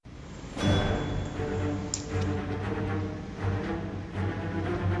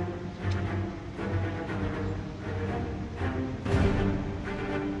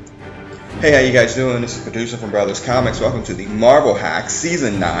Hey, how you guys doing? This is producer from Brothers Comics. Welcome to the Marvel Hacks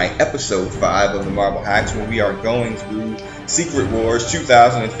Season 9, Episode 5 of the Marvel Hacks, where we are going through Secret Wars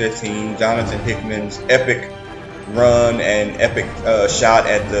 2015, Jonathan Hickman's epic run and epic shot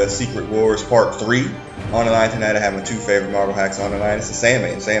at the Secret Wars Part 3. On the line tonight, I have my two favorite Marvel Hacks on the line. This is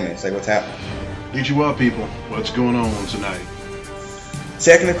Sandman. Sandman, say what's happening. Meet you up, people. What's going on tonight?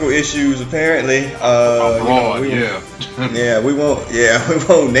 Technical issues, apparently. We won't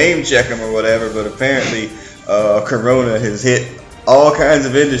name check them or whatever, but apparently, Corona has hit all kinds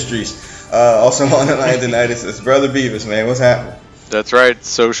of industries. Also on the line tonight is Brother Beavis, man. What's happening? That's right.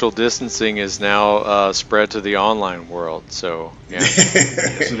 Social distancing is now spread to the online world. So, yeah.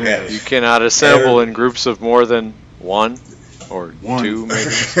 Yes, it is. You cannot assemble in groups of more than one. Or two,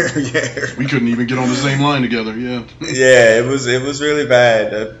 maybe. Yeah. We couldn't even get on the same line together. Yeah. Yeah, it was really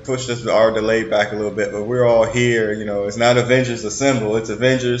bad. That pushed our delay back a little bit, but we're all here. You know, it's not Avengers Assemble. It's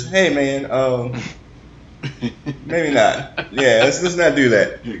Avengers. Hey, man. Maybe not. Yeah, let's not do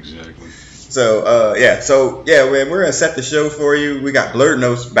that. Exactly. So man, we're gonna set the show for you. We got Blurred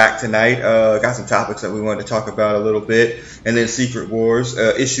Notes back tonight. Got some topics that we wanted to talk about a little bit, and then Secret Wars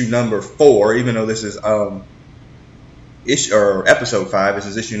issue number 4. Even though this is episode 5. This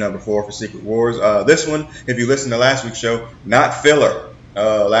is issue number 4 for Secret Wars. This one, if you listen to last week's show, not filler.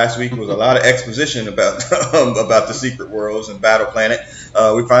 Last week was a lot of exposition about the Secret Worlds and Battle Planet.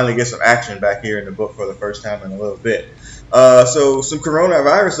 We finally get some action back here in the book for the first time in a little bit. So some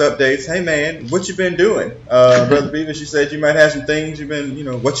coronavirus updates. Hey man, what you been doing? Brother Beavis, you said you might have some things you've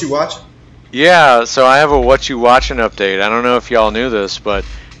been, what you watching? Yeah, so I have a what you watching update. I don't know if y'all knew this, but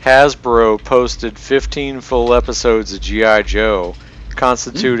Hasbro posted 15 full episodes of G.I. Joe,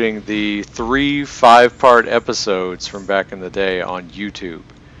 constituting the 3 5-part episodes from back in the day on YouTube.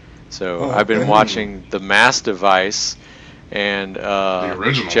 So I've been watching The Mass Device and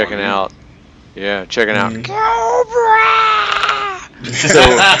checking out Cobra! So,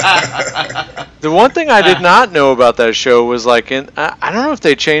 the one thing I did not know about that show was I don't know if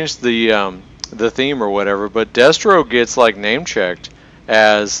they changed the theme or whatever, but Destro gets name checked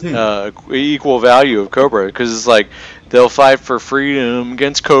as equal value of Cobra, because it's they'll fight for freedom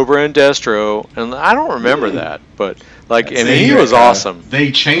against Cobra and Destro, and I don't remember that, but he was awesome.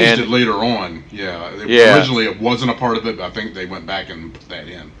 They changed it later on. Originally it wasn't a part of it, but I think they went back and put that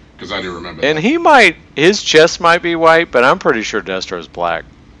in, because I do remember and that. His chest might be white, but I'm pretty sure Destro's black.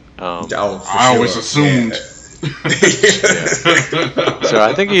 I always assumed. So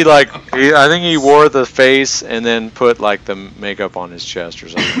I think he wore the face and then put the makeup on his chest or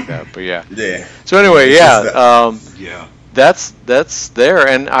something like that. But yeah. Yeah. So anyway, that's there,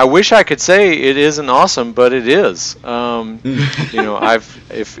 and I wish I could say it isn't awesome, but it is.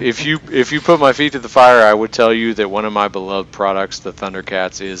 If you put my feet to the fire, I would tell you that one of my beloved products, the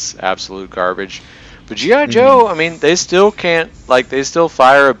Thundercats, is absolute garbage. But G.I. Joe, I mean, they still can't, they still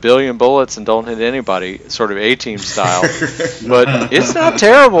fire 1 billion bullets and don't hit anybody, sort of A-Team style. But it's not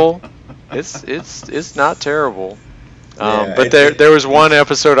terrible. It's not terrible. But there was one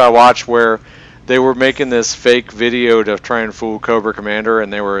episode I watched where they were making this fake video to try and fool Cobra Commander,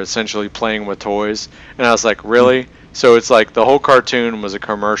 and they were essentially playing with toys. And I was like, really? So it's the whole cartoon was a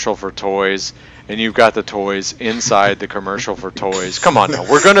commercial for toys, and you've got the toys inside the commercial for toys. Come on now,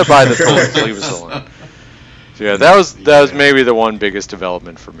 we're gonna buy the toys. Leave us alone. So yeah, that was maybe the one biggest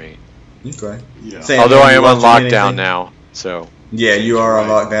development for me. Okay. Yeah. Although I am on lockdown now, so. Yeah, you are on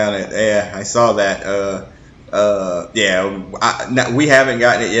lockdown. Yeah, I saw that. We haven't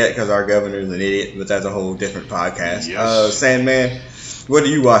gotten it yet because our governor's an idiot, but that's a whole different podcast. Yes. Sandman, what are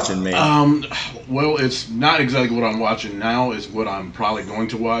you watching, man? Well, it's not exactly what I'm watching now. It's what I'm probably going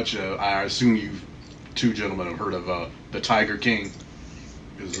to watch. I assume you two gentlemen have heard of The Tiger King.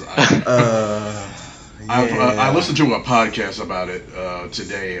 I listened to a podcast about it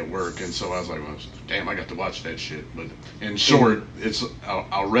today at work, and so I was like, well, damn, I got to watch that shit. But in short, it's a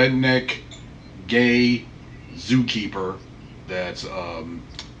redneck, gay zookeeper that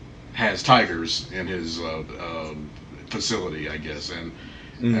has tigers in his facility, I guess, and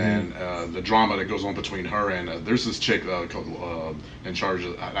the drama that goes on between her and there's this chick called in charge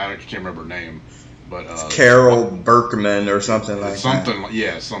of, I can't remember her name, but Carol Berkman or something like that.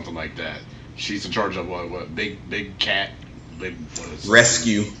 Yeah, something like that. She's in charge of what big cat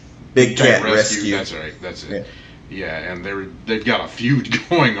rescue. Big cat rescue. That's right. That's it. Yeah, and they've got a feud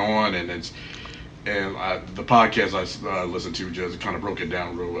going on, and the podcast I listened to just kind of broke it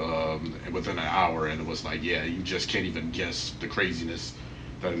down within an hour, and it was you just can't even guess the craziness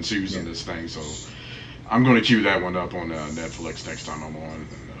that ensues in this thing. So I'm going to queue that one up on Netflix next time I'm on.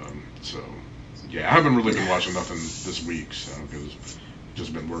 I haven't really been watching nothing this week, so because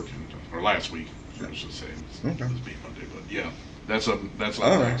just been working. Or last week, I should say. It's being Monday, but yeah, that's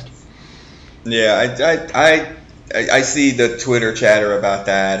next. Yeah, I see the Twitter chatter about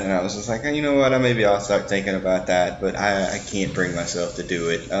that, and I was just like, you know what, maybe I'll start thinking about that, but I can't bring myself to do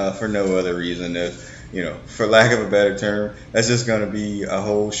it for no other reason than, for lack of a better term, that's just going to be a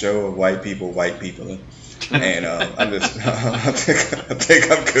whole show of white people. And I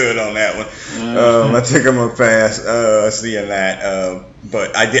think I'm good on that one. I think I'm gonna pass seeing that.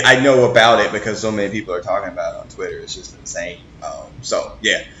 But I know about it because so many people are talking about it on Twitter. It's just insane. So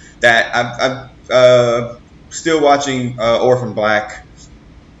yeah, that I'm still watching Orphan Black.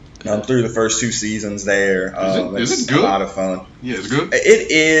 Through the first 2 seasons there. Is it good? A lot of fun. Yeah, it's good. It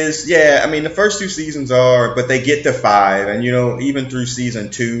is. Yeah, I mean the first 2 seasons are, but they get to 5, and even through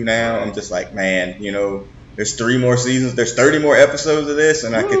season 2 now, I'm just like, man, there's 3 more seasons. There's 30 more episodes of this,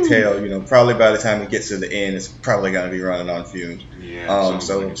 and I could tell, probably by the time it gets to the end, it's probably going to be running on fumes. Yeah.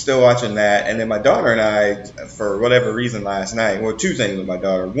 So I'm still watching that, and then my daughter and I, for whatever reason, last night, 2 things with my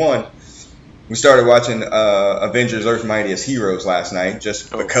daughter. One, we started watching Avengers: Earth's Mightiest Heroes last night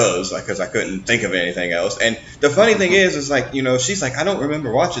just because I couldn't think of anything else. And the funny thing is like, she's like, I don't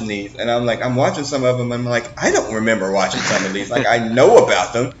remember watching these. And I'm like, I'm watching some of them. And I'm like, I don't remember watching some of these. Like, I know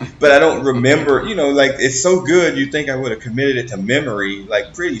about them, but I don't remember, like, it's so good. You'd think I would have committed it to memory,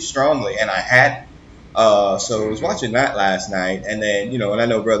 like, pretty strongly. And I hadn't. So I was watching that last night. And then, and I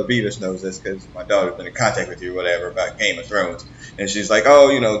know Brother Beavis knows this because my daughter's been in contact with you or whatever about Game of Thrones. And she's like,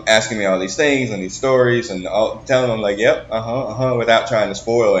 asking me all these things and these stories and telling them like, yep, without trying to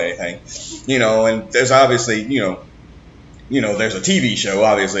spoil anything, and there's obviously, there's a TV show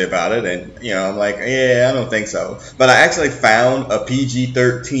obviously about it. And, I'm like, yeah, I don't think so. But I actually found a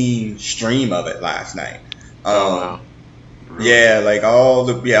PG-13 stream of it last night. Wow. Really? Yeah, like all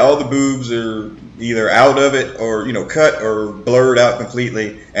the boobs are either out of it or, cut or blurred out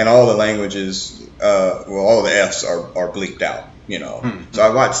completely. And all the languages, all the F's are bleeped out. So I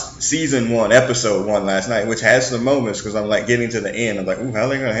watched season 1, episode 1 last night, which has some moments because I'm like getting to the end. I'm like, ooh, how are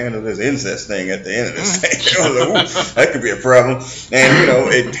they going to handle this incest thing at the end of this thing? I was like, ooh, that could be a problem.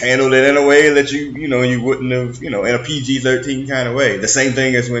 And, it handled it in a way that you wouldn't have, in a PG-13 kind of way. The same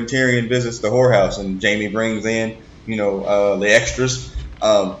thing as when Tyrion visits the whorehouse and Jaime brings in, the extras.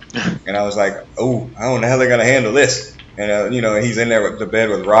 And I was like, oh, I don't know how they're going to handle this. And, he's in there with the bed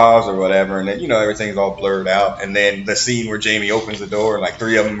with Roz or whatever, and then, everything's all blurred out. And then the scene where Jaime opens the door and, like,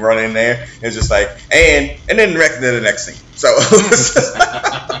 3 of them run in there, it's just like, and then direct to the next scene. So,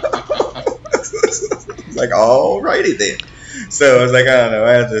 it's like, all righty then. So, I was like, I don't know.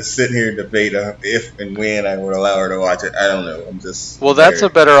 I had to sit here and debate if and when I would allow her to watch it. I don't know. I'm just... Well, that's a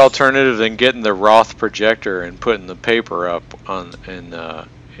better alternative than getting the Roth projector and putting the paper up on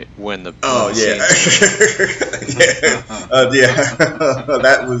when the that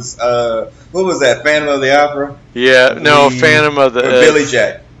was what was that, Phantom of the Opera? Phantom of the Billy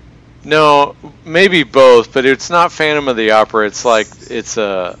Jack. No, maybe both, but it's not Phantom of the Opera. It's like it's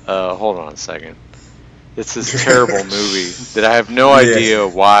hold on a second. It's this terrible movie that I have no idea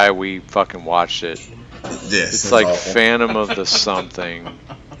why we fucking watched it. Yes, it's like awful. Phantom of the something.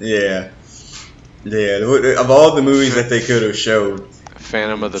 Yeah, of all the movies that they could have showed.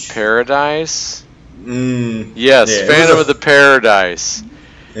 Phantom of the Paradise? Yes, Phantom of the Paradise.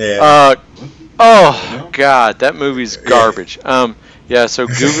 Yeah. God, that movie's garbage. So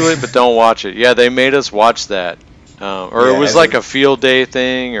Google it, but don't watch it. Yeah, they made us watch that. It was like a field day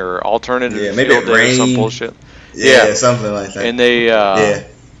thing or alternative maybe field day or some bullshit. Yeah, something like that. And they,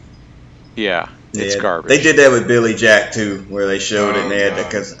 it's garbage. They did that with Billy Jack, too, where they showed it and they had that,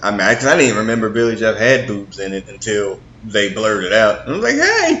 because I didn't even remember Billy Jack had boobs in it until they blurred it out. I was like,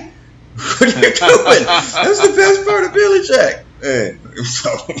 hey, what are you doing? That's the best part of Billy Jack. So,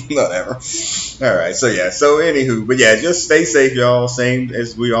 whatever. All right, so anywho, but just stay safe, y'all. Same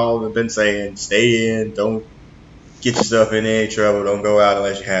as we all have been saying. Stay in. Don't get yourself in any trouble. Don't go out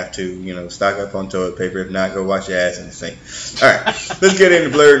unless you have to. Stock up on toilet paper. If not, go wash your ass in the sink. All right, let's get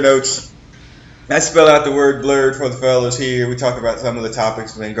into blurred notes. I spell out the word blurred for the fellas here. We talk about some of the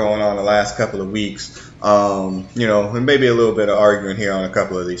topics that have been going on the last couple of weeks. And maybe a little bit of arguing here on a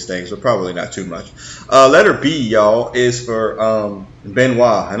couple of these things, but probably not too much. Letter B, y'all, is for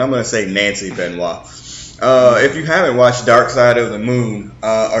Benoit, and I'm going to say Nancy Benoit. If you haven't watched Dark Side of the Moon,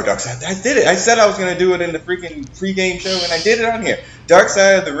 or Dark Side, I did it. I said I was going to do it in the freaking pregame show, and I did it on here. Dark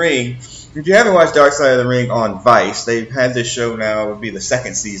Side of the Ring. If you haven't watched Dark Side of the Ring on Vice, they've had this show now, it would be the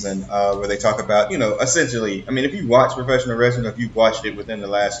second season, where they talk about, essentially, if you watch professional wrestling, if you've watched it within the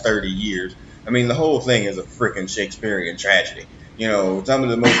last 30 years, the whole thing is a freaking Shakespearean tragedy. Some of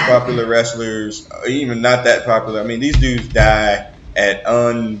the most popular wrestlers, even not that popular, these dudes die at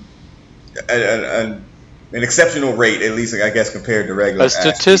an exceptional rate, at least I guess compared to regular. A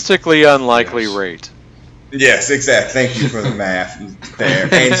statistically unlikely rate. Yes, exactly. Thank you for the math there.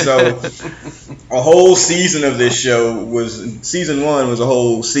 And so a whole season of this show season 1 was a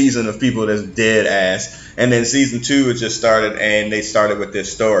whole season of people that's dead ass. And then season 2 it just started, and they started with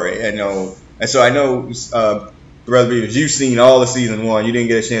this story. And so I know, Brother Beavers, you've seen all of season 1. You didn't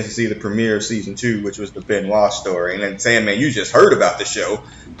get a chance to see the premiere of season 2, which was the Benoit story. And then Sandman, you just heard about the show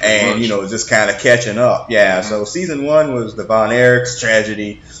and, just kind of catching up. Yeah. So season 1 was the Von Erichs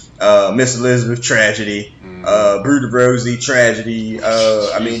tragedy. Miss Elizabeth tragedy, Bruder Rosie tragedy.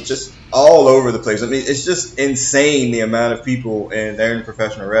 Just all over the place. I mean, it's just insane the amount of people and they're in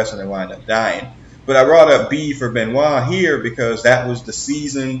professional wrestling that wind up dying. But I brought up B for Benoit here because that was the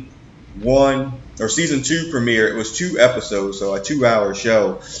season 1 or season 2 premiere. It was 2 episodes, so a 2-hour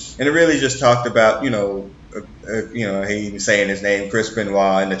show, and it really just talked about he was saying his name, Chris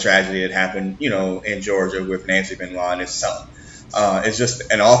Benoit, and the tragedy that happened in Georgia with Nancy Benoit and his son. It's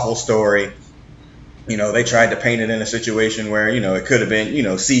just an awful story. They tried to paint it in a situation where, it could have been,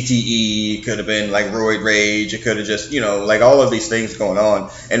 CTE, it could have been like roid rage, it could have just, like all of these things going on.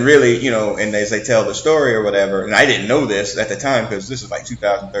 And really, and as they tell the story or whatever, and I didn't know this at the time because this was like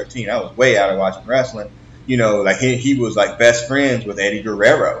 2013. I was way out of watching wrestling. Like he was like best friends with Eddie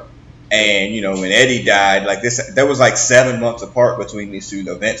Guerrero. And, when Eddie died, like that was like 7 months apart between these two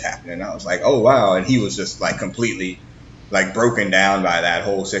events happening. And I was like, oh, wow. And he was just like completely like broken down by that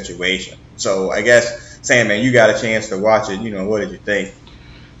whole situation. So I guess, Sandman, you got a chance to watch it. What did you think?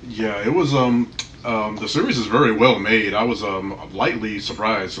 Yeah, it was the series is very well made. I was lightly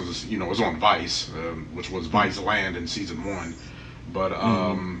surprised because it was on Vice, which was Vice Land in season 1, but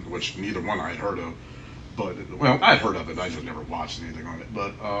which neither one I'd heard of. But I'd heard of it. I just never watched anything on it.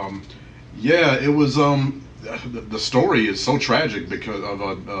 But it was the story is so tragic because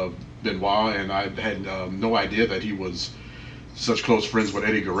of Benoit, and I had no idea that he was such close friends with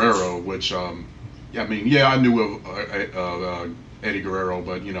Eddie Guerrero, which I knew of Eddie Guerrero,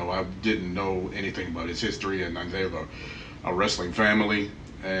 but I didn't know anything about his history, and they have a wrestling family,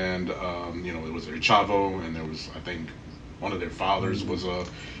 and it was their Chavo, and there was, I think, one of their fathers was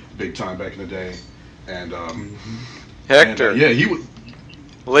big time back in the day, and Hector, he was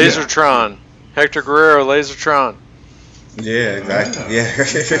Lasertron, Hector Guerrero, Lasertron. Yeah, exactly.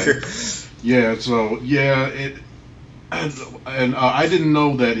 And I didn't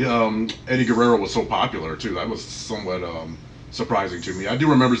know that Eddie Guerrero was so popular too. That was somewhat surprising to me. I do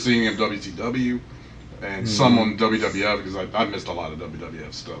remember seeing him WCW and some on WWF because I missed a lot of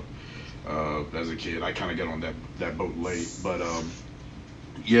WWF stuff as a kid. I kind of got on that boat late, but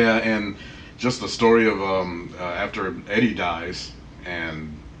and just the story of after Eddie dies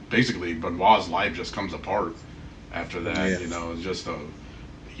and basically Benoit's life just comes apart after that. It's just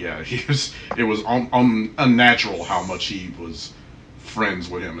it was unnatural how much he was friends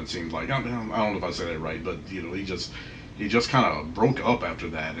with him. It seemed like I don't know if I said it right, but he just kind of broke up after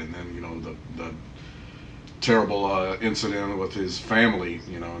that, and then the terrible incident with his family,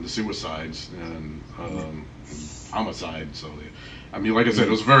 and the suicides and homicide. So like I said,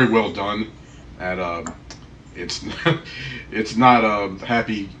 it was very well done, and it's not a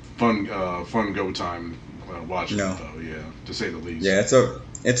happy fun go time watching it though. Yeah, to say the least. Yeah,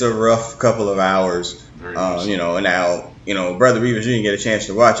 it's a rough couple of hours. Very much so. And now, Brother Beavers, you didn't get a chance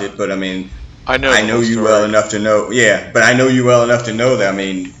to watch it, but I mean, I know you well enough to know. Yeah, but I know you well enough to know that. I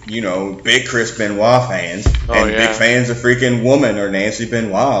mean, big Chris Benoit fans big fans of freaking Woman or Nancy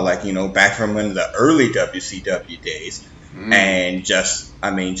Benoit, like back from when the early WCW days, and it's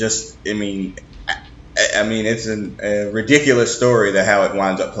a ridiculous story that how it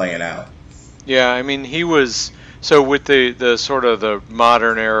winds up playing out. Yeah, I mean, he was. So with the sort of the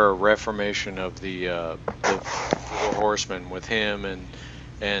modern era reformation of the Four Horsemen with him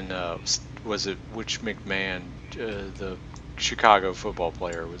and was it which McMahon, the Chicago football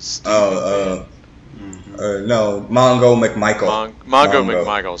player was? No, Mongo McMichael. Mongo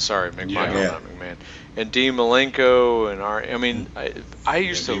McMichael. Sorry, McMichael, not McMahon. And Dean Malenko and I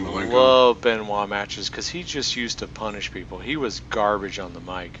used to love Benoit matches because he just used to punish people. He was garbage on the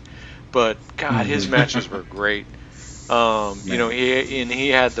mic. But God, his matches were great. He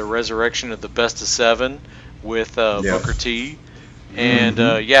had the resurrection of the Best of 7 with Booker T, and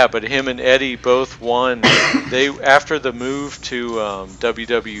but him and Eddie both won. They after the move to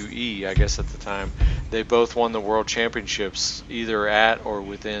WWE, I guess at the time, they both won the World Championships either at or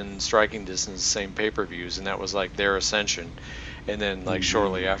within striking distance, same pay-per-views, and that was like their ascension. And then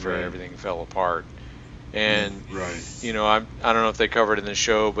shortly after, everything fell apart. And you know, I don't know if they covered it in the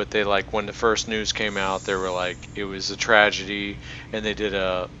show, but they like when the first news came out, they were like it was a tragedy, and they did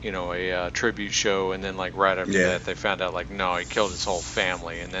a tribute show, and then like right after that, they found out like no, he killed his whole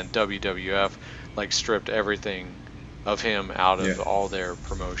family, and then WWF like stripped everything of him out of all their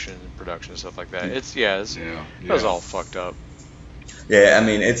promotion and production and stuff like that. It was all fucked up. Yeah, I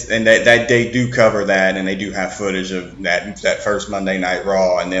mean and that they do cover that, and they do have footage of that first Monday Night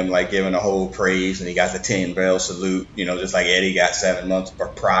Raw, and them like giving a whole praise, and he got the 10 bell salute, you know, just like Eddie got 7 months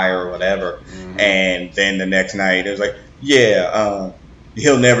prior or whatever. And then the next night it was like,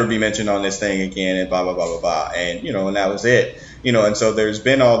 he'll never be mentioned on this thing again, and blah blah blah blah blah, and you know, and that was it, you know. And so there's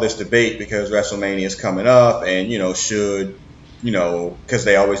been all this debate because WrestleMania is coming up, and you know, should, you know, because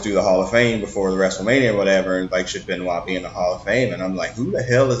they always do the Hall of Fame before the WrestleMania or whatever, and like, should Benoit be in the Hall of Fame? And I'm like, who the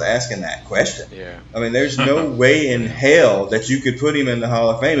hell is asking that question? Yeah. I mean, there's no way in hell that you could put him in the Hall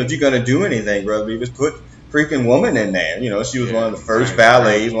of Fame. If you're going to do anything, brother, you just put freaking woman in there. You know, she was one of the first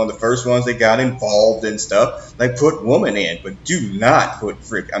ballets, one of the first ones that got involved and stuff. Like, put woman in, but do not put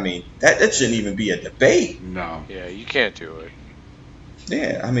I mean, that shouldn't even be a debate. No. Yeah, you can't do it.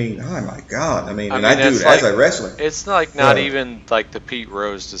 Yeah, I mean, oh my God. I mean, I do it as a wrestler. It's like not even like the Pete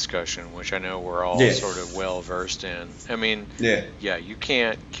Rose discussion, which I know we're all sort of well versed in. I mean, you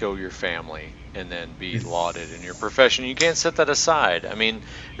can't kill your family and then be lauded in your profession. You can't set that aside. I mean,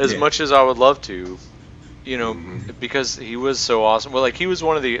 as much as I would love to, you know, because he was so awesome. Well, like he was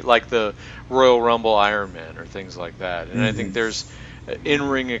one of the Royal Rumble Iron Man or things like that. And I think there's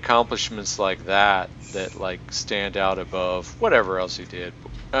in-ring accomplishments like that like stand out above whatever else he did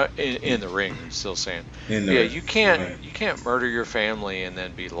in the ring. I'm still saying, you can't murder your family and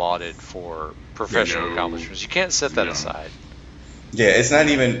then be lauded for professional accomplishments. You can't set that aside. Yeah, it's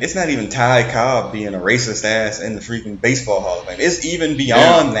not even Ty Cobb being a racist ass in the freaking Baseball Hall of Fame. It's even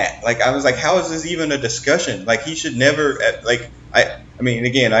beyond that. Like, I was like, how is this even a discussion? Like, he should never, like, I mean,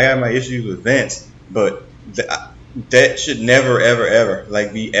 again, I have my issues with Vince, but that should never, ever, ever,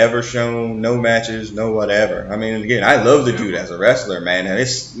 like, be ever shown. No matches, no whatever. I mean, again, I love the dude as a wrestler, man. And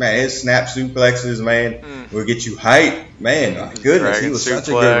his snap suplexes, man, will get you hyped. Man, my goodness, Dragon he was suplex. such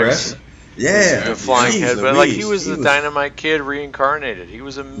a good wrestler. Yeah, the flying head, but like he was the Dynamite Kid reincarnated. He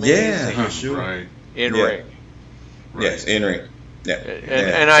was amazing. Yeah, sure. In ring. Yes, in ring. Yeah,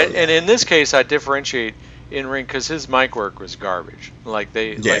 and in this case, I differentiate in ring because his mic work was garbage. Like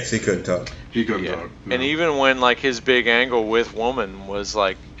he couldn't talk. He couldn't talk. No. And even when like his big angle with woman was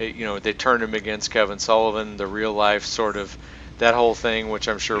like, you know, they turned him against Kevin Sullivan, the real life sort of that whole thing, which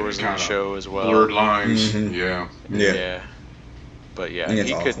I'm sure was in the show as well. Blurred lines. Yeah. But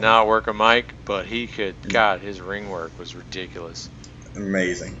he could not work a mic, but he could. God, his ring work was ridiculous.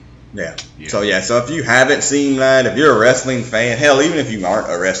 Amazing. Yeah. So if you haven't seen that, if you're a wrestling fan, hell, even if you aren't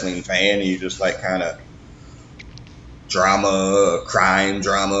a wrestling fan, you just like kind of drama, crime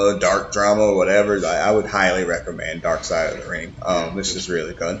drama, dark drama, whatever, I would highly recommend Dark Side of the Ring. This is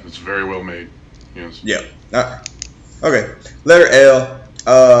really good. It's very well made. Yes. Yeah. Okay. Letter L.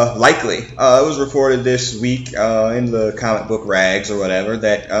 Likely. It was reported this week in the comic book rags or whatever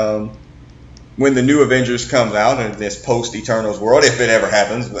that when the new Avengers comes out in this post-Eternals world, if it ever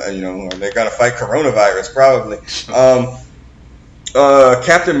happens, you know, they're going to fight coronavirus probably.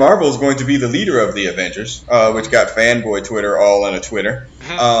 Captain Marvel is going to be the leader of the Avengers, which got fanboy Twitter all in a Twitter.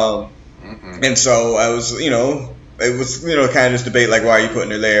 And so it was kind of this debate like, why are you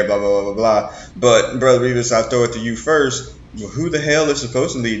putting her there, blah, blah, blah, blah, blah. But, Brother Revis, I'll throw it to you first. Who the hell is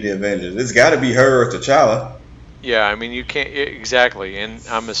supposed to lead the Avengers? It's got to be her or T'Challa. Yeah, I mean, you can't exactly, and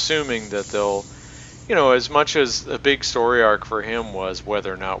I'm assuming that they'll, you know, as much as a big story arc for him was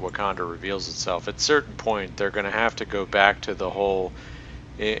whether or not Wakanda reveals itself. At a certain point, they're going to have to go back to the whole.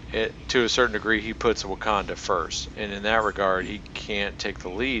 To a certain degree, he puts Wakanda first, and in that regard, he can't take the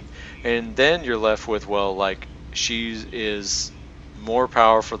lead. And then you're left with, well, like she is more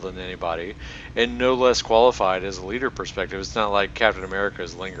powerful than anybody and no less qualified as a leader perspective. It's not like Captain America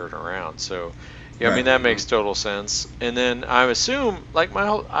is lingering around. So, yeah, I mean, that makes total sense. And then I assume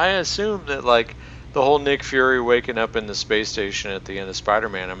that like the whole Nick Fury waking up in the space station at the end of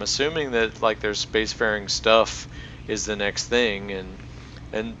Spider-Man, I'm assuming that like their spacefaring stuff is the next thing,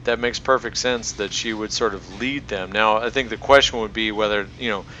 and that makes perfect sense that she would sort of lead them. Now, I think the question would be whether, you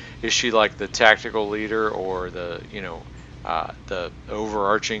know, is she like the tactical leader or the, you know, the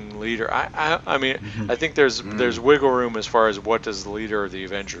overarching leader. I mean, I think there's wiggle room as far as what does the leader of the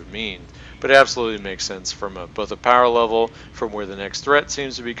Avengers mean, but it absolutely makes sense from both a power level, from where the next threat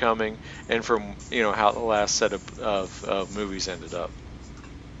seems to be coming, and from, you know, how the last set of movies ended up.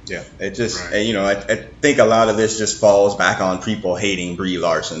 Yeah, it just, right. I think a lot of this just falls back on people hating Brie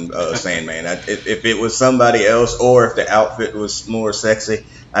Larson, Sandman. If it was somebody else, or if the outfit was more sexy,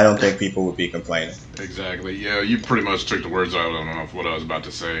 I don't think people would be complaining. Exactly. Yeah, you pretty much took the words out of what I was about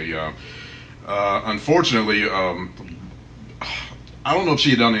to say. Unfortunately, I don't know if she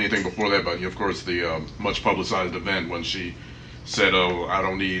had done anything before that, but of course the much publicized event when she said, "Oh, I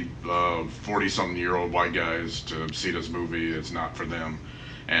don't need 40-something-year-old white guys to see this movie. It's not for them."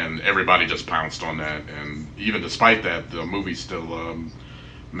 And everybody just pounced on that. And even despite that, the movie still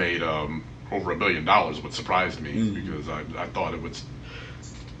made over $1 billion, which surprised me because I thought it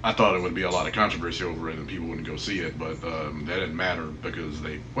would be a lot of controversy over it and people wouldn't go see it. But that didn't matter because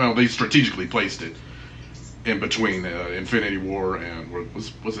they strategically placed it in between Infinity War and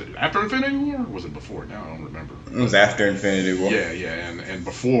was it after Infinity War or was it before? Now I don't remember. It was after Infinity War. Yeah, and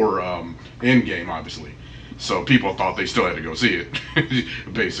before Endgame, obviously. So people thought they still had to go see it,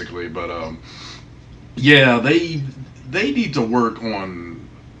 basically. But yeah, they need to work on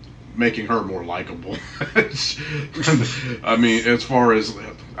making her more likable. I mean, as far as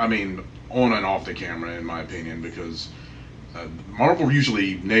on and off the camera, in my opinion, because Marvel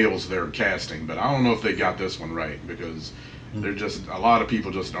usually nails their casting, but I don't know if they got this one right because they're just a lot of people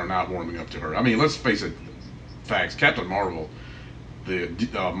just are not warming up to her. I mean, let's face it, facts. Captain Marvel. The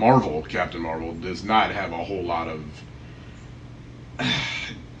Marvel Captain Marvel does not have a whole lot of.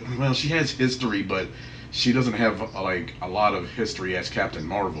 Well, she has history, but she doesn't have a lot of history as Captain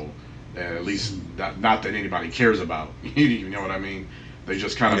Marvel. At least not that anybody cares about. You know what I mean? They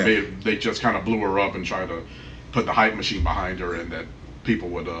just kind of blew her up and tried to put the hype machine behind her, and that people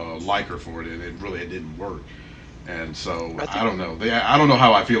would like her for it, and it didn't work. And so I don't know. I don't know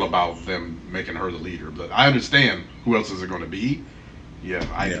how I feel about them making her the leader, but I understand who else is it going to be. Yeah,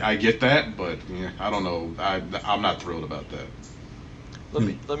 I get that, but I don't know. I'm not thrilled about that.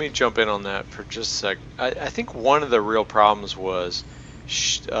 Let me jump in on that for just a sec. I think one of the real problems was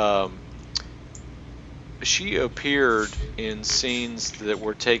she appeared in scenes that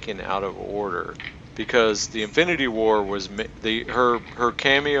were taken out of order because the Infinity War was her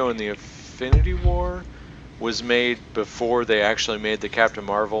cameo in the Infinity War was made before they actually made the Captain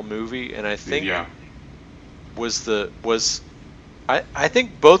Marvel movie, and I think I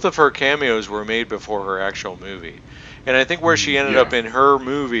think both of her cameos were made before her actual movie. And I think where she ended up in her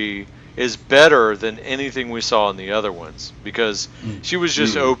movie is better than anything we saw in the other ones. Because she was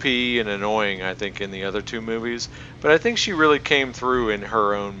just OP and annoying, I think, in the other two movies. But I think she really came through in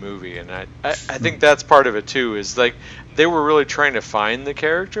her own movie. And I think that's part of it, too, is like they were really trying to find the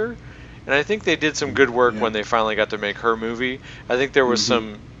character. And I think they did some good work when they finally got to make her movie. I think there was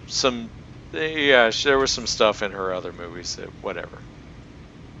there was some stuff in her other movies that whatever.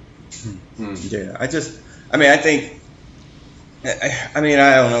 Yeah, I don't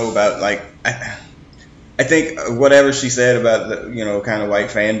know about I think whatever she said about the kind of white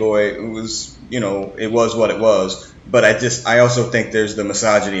fanboy, it was it was what it was. But I also think there's the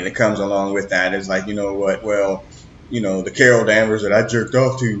misogyny that comes along with that. It's like, the Carol Danvers that I jerked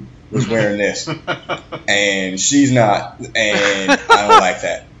off to was wearing this, and she's not, and I don't like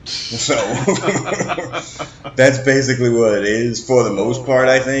that. So that's basically what it is for the most part.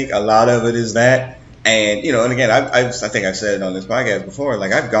 I think a lot of it is that, and and again, I think I've said it on this podcast before.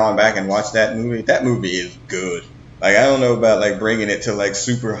 Like, I've gone back and watched that movie. That movie is good. Like, I don't know about bringing it to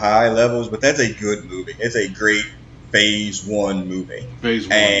super high levels, but that's a good movie. It's a great Phase 1 movie. Phase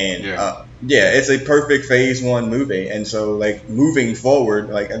 1, and it's a perfect Phase 1 movie. And so moving forward,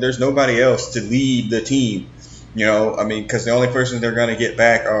 there's nobody else to lead the team. Because the only person they're going to get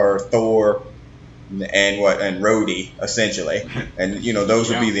back are Thor and Rhodey, essentially. And, those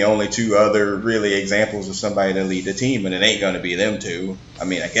would be the only two other really examples of somebody to lead the team, and it ain't going to be them two. I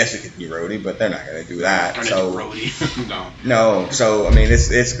guess it could be Rhodey, but they're not going to do that. So no. So,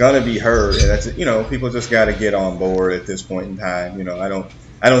 it's going to be her. And that's, people just got to get on board at this point in time.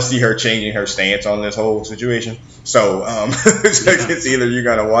 I don't see her changing her stance on this whole situation. So it's either you're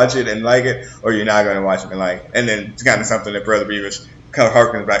going to watch it and like it, or you're not going to watch it and like it. And then it's kind of something that Brother Beavis kind of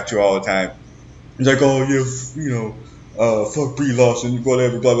harkens back to all the time. He's like, oh, yeah, fuck Brie Larson,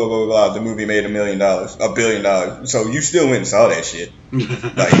 whatever, blah, blah, blah, blah. The movie made $1 billion. So you still went and saw that shit.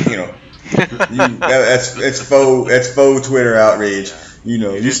 It's faux Twitter outrage.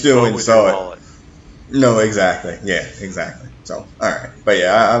 You still went and saw it. No, exactly. Yeah, exactly. So, all right. But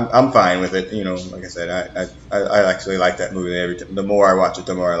yeah, I'm fine with it. Like I said, I actually like that movie. The more I watch it,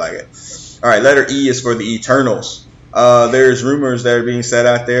 the more I like it. All right, letter E is for the Eternals. There's rumors that are being said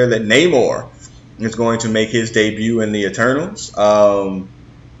out there that Namor is going to make his debut in the Eternals.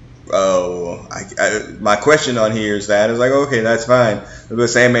 my question on here is that it's like, okay, that's fine. But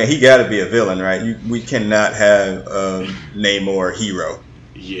Sandman, he got to be a villain, right? We cannot have Namor a hero.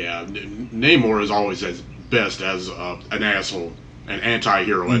 Yeah, Namor is always at best as an asshole, an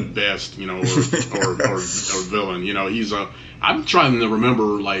anti-hero at best, you know, or villain. You know, he's a. I'm trying to remember,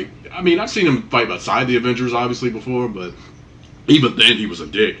 like, I mean, I've seen him fight beside the Avengers, obviously, before, but even then he was a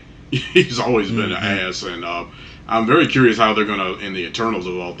dick. He's always been an ass, and I'm very curious how they're gonna, in the Eternals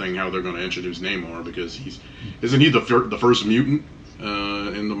of all things, how they're gonna introduce Namor, because isn't he the first mutant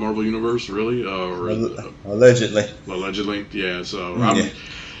in the Marvel universe, really? Allegedly, yeah. So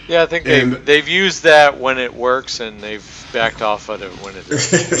yeah, I think they've used that when it works, and they've backed off of it when it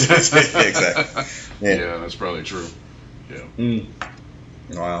doesn't. Exactly. Yeah, that's probably true. Yeah.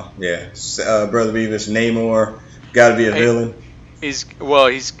 Wow. Yeah. Brother Beavis, Namor, got to be a villain. He's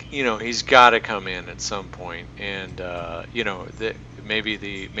got to come in at some point, and maybe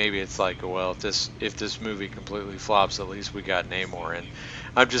it's like, well, if this movie completely flops, at least we got Namor. And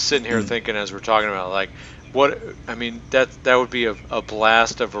I'm just sitting here thinking, as we're talking about, like, that would be a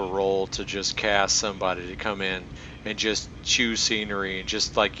blast of a role to just cast somebody to come in and just chew scenery, and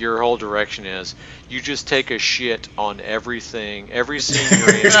just like your whole direction is you just take a shit on everything, every scene you're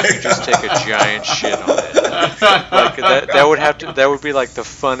in, you just take a giant shit on it. Like that would be like the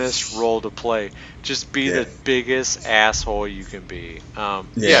funnest role to play. Just be the biggest asshole you can be.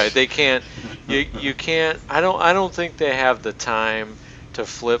 They can't. You can't. I don't think they have the time to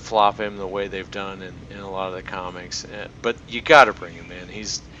flip flop him the way they've done in a lot of the comics. But you got to bring him in.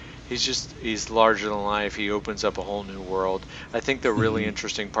 He's larger than life. He opens up a whole new world. I think the really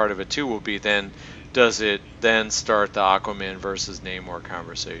interesting part of it too will be then, does it then start the Aquaman versus Namor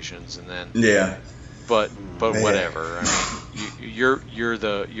conversations, and then But whatever. I mean, you're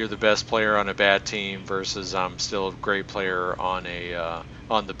the best player on a bad team versus I'm still a great player on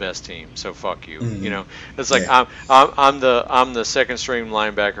the best team. So fuck you. You know, it's like I'm the second string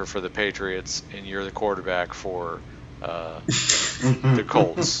linebacker for the Patriots, and you're the quarterback for the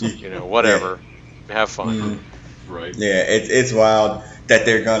Colts. You know, whatever. Have fun. Right. Yeah, it's wild that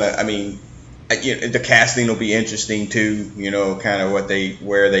they're gonna. I mean, the casting will be interesting too. You know, kind of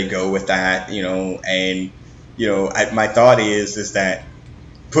where they go with that. You know, and my thought is that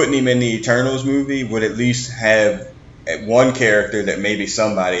putting him in the Eternals movie would at least have one character that maybe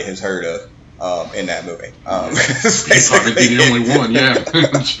somebody has heard of in that movie. He's probably the only one, yeah.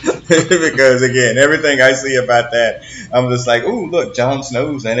 Because again, everything I see about that, I'm just like, ooh, look, Jon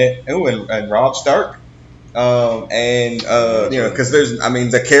Snow's in it. Ooh, and Robb Stark. Because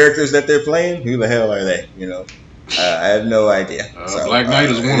the characters that they're playing, who the hell are they? You know, I have no idea. Black Knight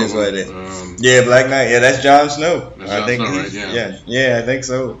is one of them. Black Knight. Yeah, that's Jon Snow. I think Snow, right? Yeah, I think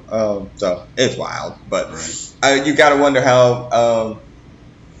so. So it's wild, but you got to wonder how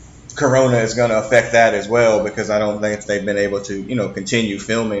Corona is going to affect that as well, because I don't think they've been able to, continue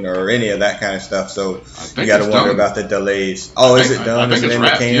filming or any of that kind of stuff. So you got to wonder about the delays. Oh, is it done? I think it's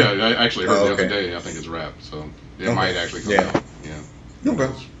wrapped. Yeah, I actually heard the other day. I think it's wrapped. So it might actually come out. Yeah. Okay.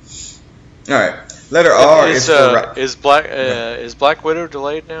 All right. Letter R is Black Widow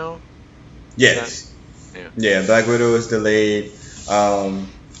delayed now? Yes. Yeah, Black Widow is delayed.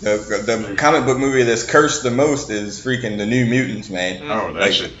 The comic book movie that's cursed the most is freaking the New Mutants, man. Oh,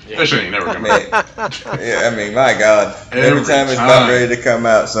 that shit ain't never coming out. Yeah, I mean, my God. Every time it's about ready to come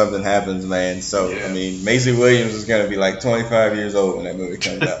out, something happens, man. So, I mean, Maisie Williams is going to be like 25 years old when that movie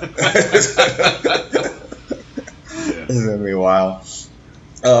comes out. It's going to be wild.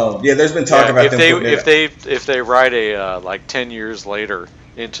 There's been talk about if they write a like 10 years later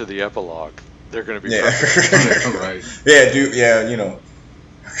into the epilogue, they're going to be right.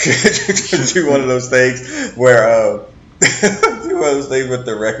 Do one of those things where with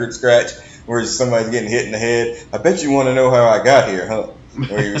the record scratch where somebody's getting hit in the head. I bet you want to know how I got here, huh?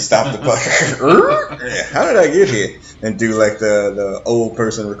 Where you stop the bucket. How did I get here? And do like the old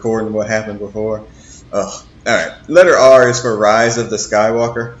person recording what happened before. All right. Letter R is for Rise of the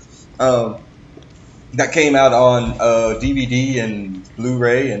Skywalker. That came out on DVD and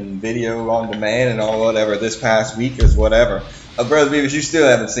Blu-ray and video on demand and all whatever this past week is whatever. Brother Beavis, you still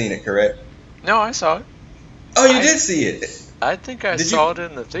haven't seen it, correct? No, I saw it. Oh, you did see it? I think I saw it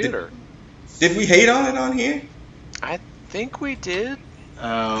in the theater. Did we hate on it on here? I think we did.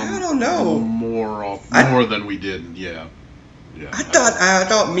 I don't know. More than we did, yeah. I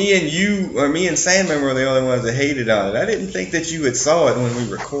thought me and you, or me and Sandman were the only ones that hated on it. I didn't think that you had saw it when we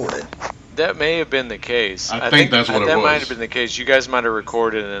recorded. That may have been the case. I think that's what it was. That might have been the case. You guys might have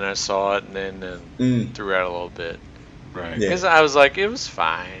recorded and then I saw it and then threw out a little bit. Right. Because I was like, it was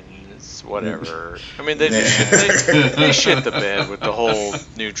fine. is whatever. I mean, they shit the bed with the whole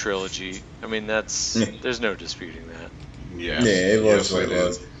new trilogy. I mean, there's no disputing that. Yes. Yeah, it was yes, what it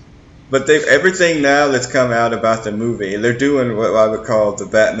was. But everything now that's come out about the movie, they're doing what I would call the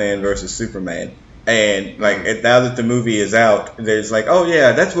Batman versus Superman. And like now that the movie is out, there's like, oh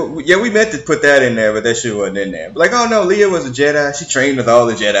yeah, that's what. We meant to put that in there, but that shit wasn't in there. But like, oh no, Leah was a Jedi. She trained with all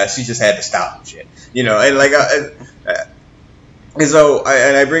the Jedi. She just had to stop and shit, And like, and so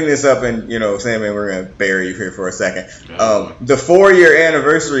I bring this up, and Sandman, we're gonna bury you here for a second. The 4-year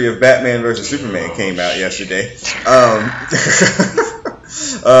anniversary of Batman versus Superman came out yesterday.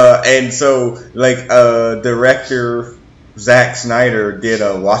 And so like director Zack Snyder did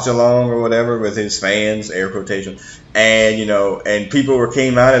a watch along or whatever with his fans, air quotation, and and people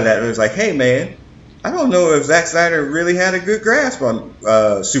came out of that and it was like, hey man, I don't know if Zack Snyder really had a good grasp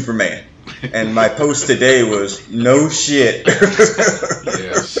on Superman. And my post today was no shit.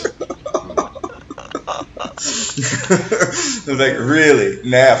 Yes. I was like, really?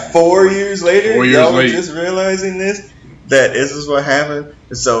 Now 4 years later, y'all are just realizing that this is what happened.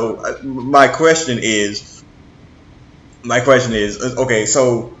 So my question is, okay,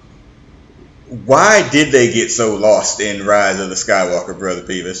 so why did they get so lost in Rise of the Skywalker, Brother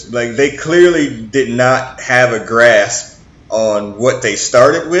Beavis? Like, they clearly did not have a grasp on what they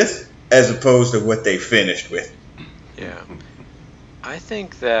started with as opposed to what they finished with. Yeah. I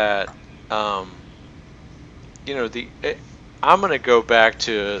think that, I'm going to go back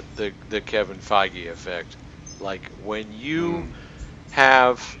to the Kevin Feige effect. Like, when you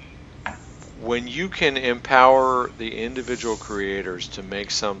can empower the individual creators to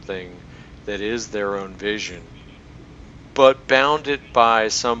make something that is their own vision, but bound it by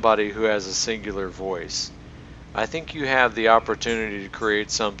somebody who has a singular voice, I think you have the opportunity to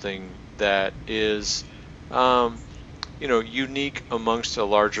create something that is, unique amongst a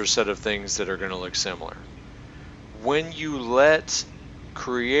larger set of things that are going to look similar. When you let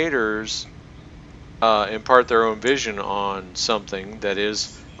creators impart their own vision on something that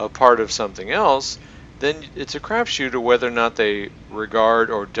is a part of something else, then it's a crapshoot of whether or not they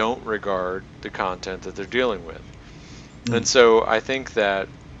regard or don't regard the content that they're dealing with. And so I think that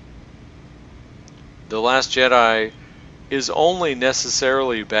The Last Jedi is only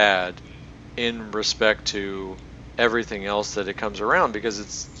necessarily bad in respect to everything else that it comes around, because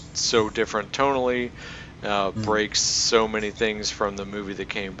it's so different tonally, breaks so many things from the movie that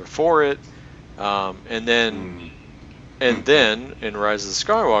came before it, and then in Rise of the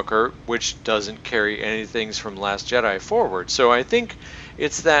Skywalker, which doesn't carry anything from Last Jedi forward. So I think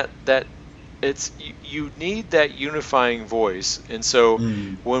it's that it's you need that unifying voice. And so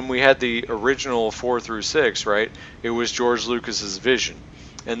when we had the original 4 through 6, right, it was George Lucas's vision,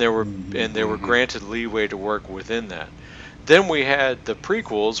 and they were granted leeway to work within that. Then we had the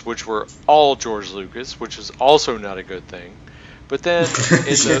prequels, which were all George Lucas, which is also not a good thing. But then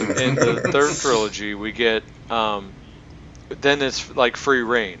in the third trilogy, we get then it's like free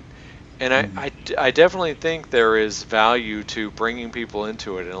reign. And I definitely think there is value to bringing people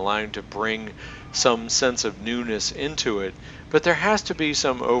into it and allowing to bring some sense of newness into it. But there has to be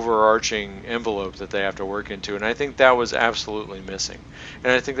some overarching envelope that they have to work into. And I think that was absolutely missing.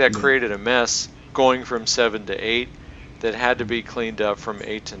 And I think that created a mess going from 7 to 8 that had to be cleaned up from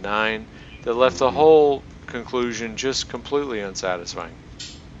 8 to 9 that left the whole conclusion just completely unsatisfying.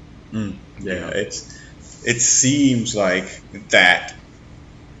 Yeah, it seems like that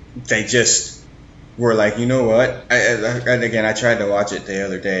they just were like, you know what? I tried to watch it the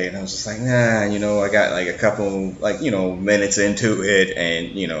other day, and I was just like, nah, I got like a couple, minutes into it,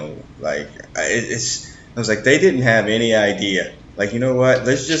 and I was like, they didn't have any idea. Like, you know what?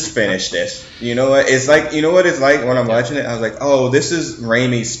 Let's just finish this. You know what? It's like, you know what it's like when I'm watching it? I was like, oh, this is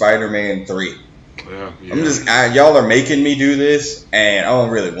Raimi's Spider-Man 3. Yeah. Y'all are making me do this, and I don't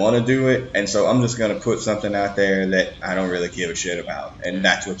really want to do it, and so I'm just gonna put something out there that I don't really give a shit about, and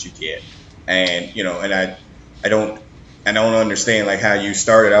that's what you get. And and I don't understand like how you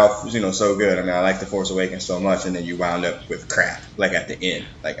started off so good. I mean, I like The Force Awakens so much, and then you wound up with crap like at the end.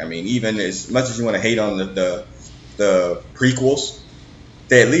 Like, I mean, even as much as you want to hate on the prequels,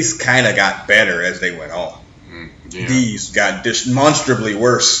 they at least kind of got better as they went on. Yeah. These got demonstrably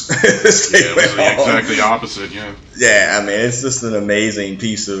worse as they went on. Exactly the opposite, yeah. Yeah, I mean, it's just an amazing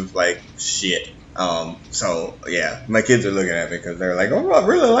piece of shit. So yeah, my kids are looking at me because they're like, "Oh, I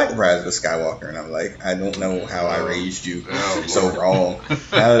really like Rise of the Skywalker," and I'm like, "I don't know how I raised you so wrong.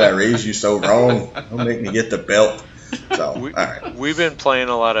 How did I raise you so wrong? Don't make me get the belt." So, all right. We've been playing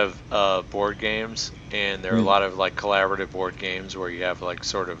a lot of board games, and there are a lot of collaborative board games where you have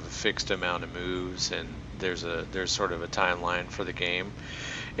sort of a fixed amount of moves, and there's sort of a timeline for the game.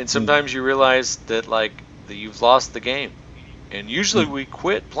 And sometimes you realize that that you've lost the game. And usually we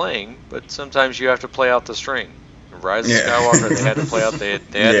quit playing, but sometimes you have to play out the string. Rise of Skywalker, they had to play out. They had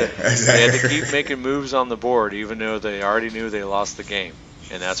to keep making moves on the board, even though they already knew they lost the game,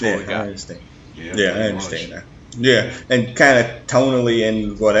 and that's what we got. I understand. I understand that. Yeah, and kind of tonally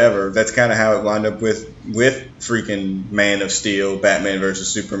and whatever. That's kind of how it wound up with freaking Man of Steel, Batman versus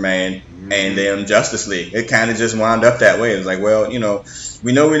Superman, and Justice League. It kind of just wound up that way. It was like, well, we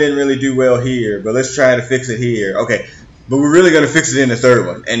know we didn't really do well here, but let's try to fix it here. Okay. But we're really going to fix it in the third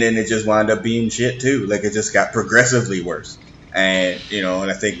one. And then it just wound up being shit, too. Like, it just got progressively worse. And,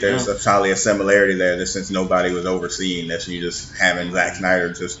 and I think there's probably a similarity there that since nobody was overseeing this, you just having Zack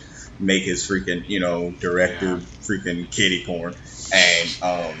Snyder just make his freaking, director freaking kiddie porn.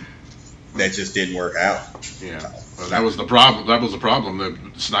 And that just didn't work out. Yeah. Well, that was the problem.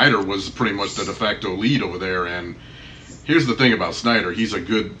 That Snyder was pretty much the de facto lead over there. And here's the thing about Snyder. He's a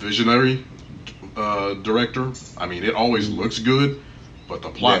good visionary director. I mean, it always looks good, but the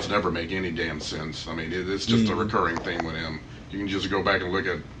plots never make any damn sense. I mean, it's just a recurring thing with him. You can just go back and look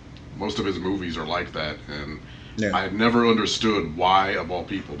at most of his movies are like that, and I've never understood why, of all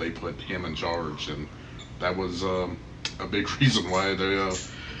people, they put him in charge, and that was a big reason why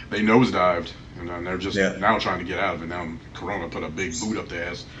they nosedived, and they're just now trying to get out of it. Now Corona put a big boot up their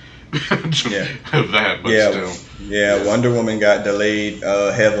ass. Still. Wonder Woman got delayed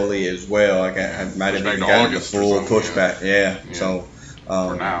heavily as well. I might have even gotten the full pushback. So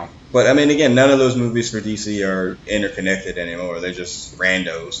for now. But I mean, again, none of those movies for DC are interconnected anymore. They're just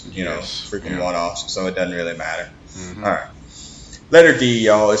randos, freaking one-offs. So it doesn't really matter. All right. Letter D,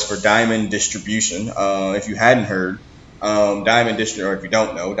 y'all, is for Diamond Distribution. If you hadn't heard, Diamond Distributor, or if you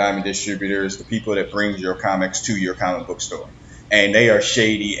don't know, Diamond Distributor is the people that brings your comics to your comic book store. And they are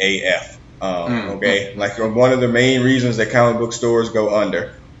shady AF. Okay? Like, one of the main reasons that comic book stores go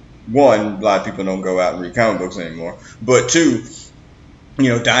under. One, a lot of people don't go out and read comic books anymore. But two,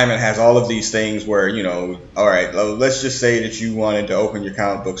 Diamond has all of these things where, all right, let's just say that you wanted to open your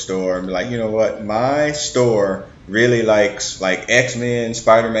comic book store and be like, you know what, my store really likes, like, X-Men,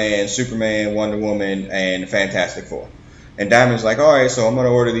 Spider-Man, Superman, Wonder Woman, and Fantastic Four. And Diamond's like, all right, so I'm going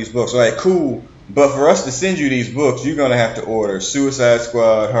to order these books. All right, cool. But for us to send you these books, you're going to have to order Suicide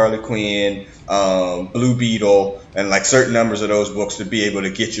Squad, Harley Quinn, Blue Beetle, and like certain numbers of those books to be able to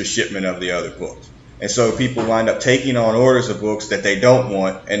get your shipment of the other books. And so people wind up taking on orders of books that they don't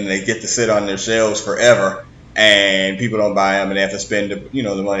want, and they get to sit on their shelves forever, and people don't buy them, and they have to spend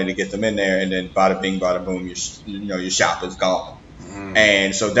the money to get them in there, and then bada bing, bada boom, your shop is gone.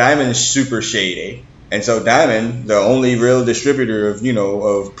 And so Diamond is super shady. And so Diamond, the only real distributor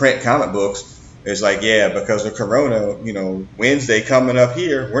of print comic books, is like, because of Corona, Wednesday coming up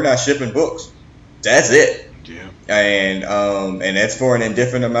here, we're not shipping books. That's it. Yeah. And that's for an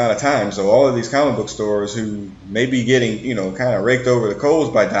indefinite amount of time. So all of these comic book stores who may be getting, kind of raked over the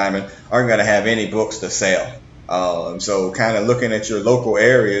coals by Diamond aren't going to have any books to sell. So kind of looking at your local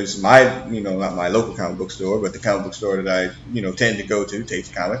areas, not my local comic book store, but the comic book store that I, tend to go to,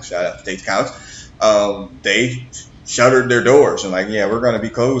 Tate's Comics, shout out to Tate's Comics, they shuttered their doors and like, we're going to be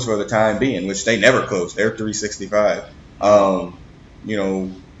closed for the time being, which they never closed. They're 365. Kind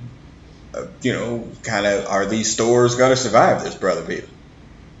of, are these stores going to survive this, Brother Peter?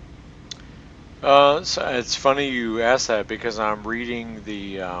 So it's funny you asked that because I'm reading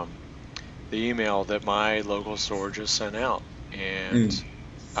the email that my local store just sent out, and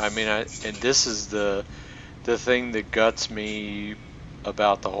I mean, and this is the thing that guts me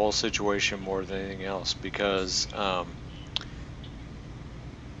about the whole situation more than anything else, because I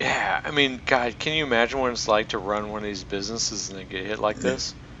mean, God, can you imagine what it's like to run one of these businesses and then get hit like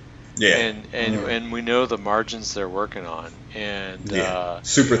this? And we know the margins they're working on, and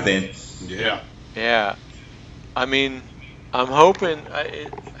super thin. Yeah. I mean, I'm hoping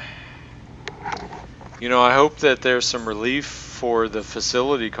I hope that there's some relief for the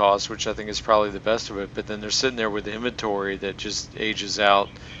facility costs, which I think is probably the best of it, but then they're sitting there with inventory that just ages out.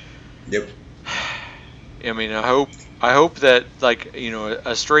 Yep. I mean, I hope that, like,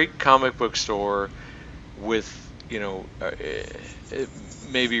 a straight comic book store with, it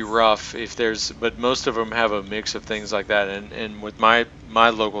may be rough but most of them have a mix of things like that, and with my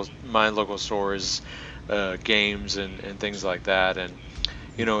local store is games and things like that, and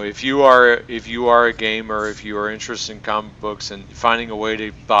if you are a gamer, if you are interested in comic books and finding a way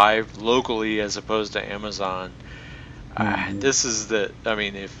to buy locally as opposed to Amazon, this is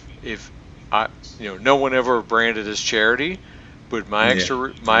if I no one ever branded as charity, but my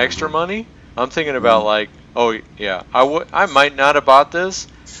extra money, I'm thinking about like, oh yeah, I might not have bought this,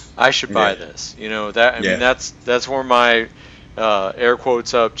 I should buy this. Mean, that's where my air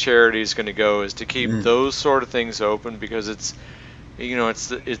quotes up, charity is going to go, is to keep those sort of things open, because it's, it's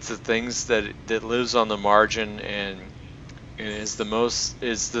the things that lives on the margin, and is the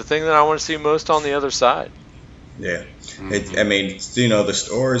thing that I want to see most on the other side. Yeah. The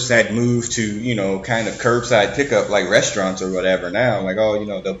stores had moved to, kind of curbside pickup like restaurants or whatever now. Like,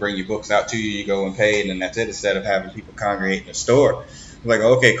 they'll bring you books out to you, you go and pay, and then that's it, instead of having people congregate in the store. Like,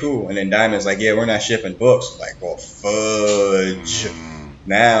 okay, cool. And then Diamond's like, yeah, we're not shipping books. Like, well, fudge.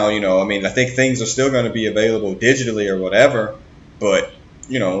 Now, I think things are still going to be available digitally or whatever, but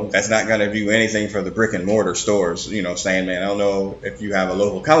that's not going to do anything for the brick and mortar stores. Saying, man, I don't know if you have a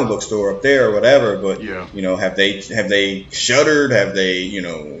local comic book store up there or whatever, but have they shuttered? Have they,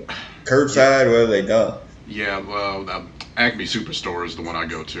 curbside? What have they done? Yeah, well, Acme Superstore is the one I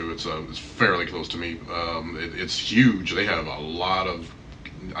go to. It's fairly close to me. It's huge. They have a lot of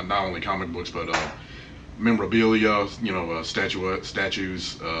not only comic books but memorabilia.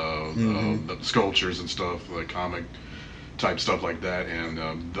 Statues, the sculptures and stuff, like comic type stuff like that.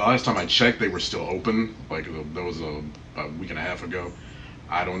 And the last time I checked, they were still open. Like that was a week and a half ago.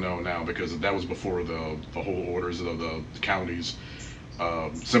 I don't know now, because that was before the whole orders of the counties.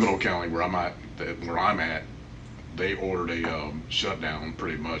 Seminole County, where I'm at, they ordered a shutdown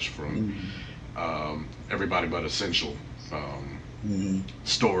pretty much from everybody but essential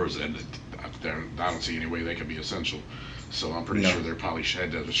stores, and I don't see any way they could be essential. So I'm pretty sure they probably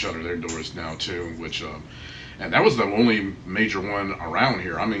had to shutter their doors now too, which and that was the only major one around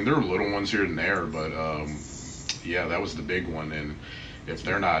here. I mean, there were little ones here and there, but that was the big one. And if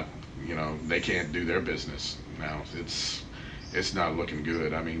they're not, they can't do their business now. It's not looking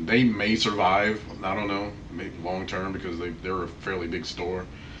good. I mean, they may survive. I don't know, maybe long term, because they're a fairly big store.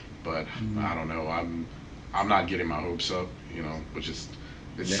 But I don't know. I'm not getting my hopes up. Which is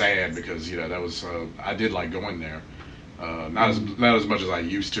sad, because that was I did like going there. Not as much as I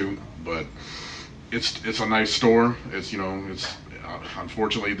used to, but it's a nice store. It's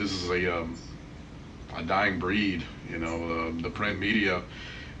unfortunately, this is a dying breed. The print media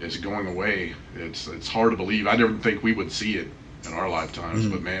is going away. It's hard to believe. I didn't think we would see it in our lifetimes,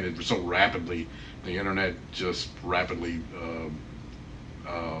 but man, it's so rapidly. The internet just rapidly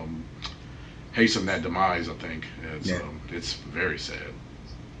hastened that demise. I think it's very sad.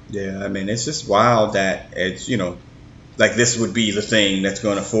 Yeah, I mean, it's just wild that it's like this would be the thing that's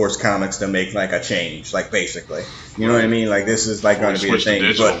going to force comics to make like a change, like basically, what I mean? Like this is like going to be the thing,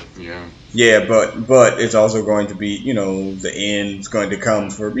 but it's also going to be, the end's going to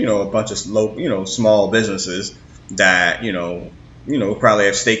come for, a bunch of small businesses that, probably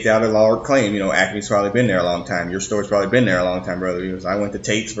have staked out a large claim. Acme's probably been there a long time. Your store's probably been there a long time, brother. I went to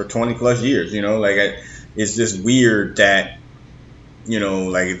Tate's for 20 plus years, it's just weird that, oh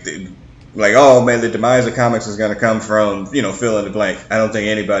man, the demise of comics is going to come from, fill in the blank. I don't think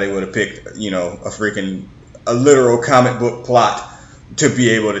anybody would have picked, a literal comic book plot to be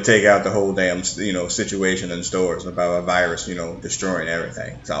able to take out the whole damn, situation in stores about a virus, destroying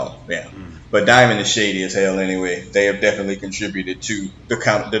everything. So, yeah. But Diamond is shady as hell anyway. They have definitely contributed to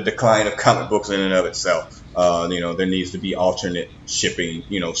the decline of comic books in and of itself. There needs to be alternate shipping,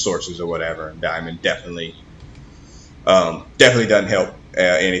 sources or whatever. And Diamond definitely doesn't help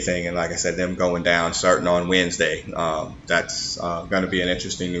anything. And like I said, them going down starting on Wednesday, that's going to be an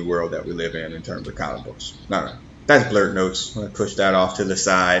interesting new world that we live in terms of comic books. All right. That's Blurred Notes. I'm going to push that off to the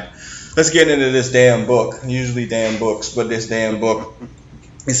side. Let's get into this damn book. Usually damn books, but this damn book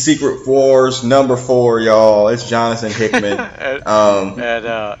is Secret Wars #4, y'all. It's Jonathan Hickman.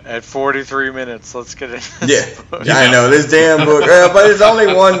 At 43 minutes, let's get it. I know, this damn book. But it's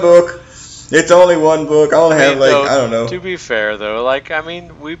only one book. It's only one book. I only have I don't know. To be fair though,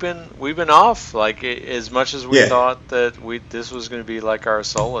 we've been off. As much as we thought that this was going to be like our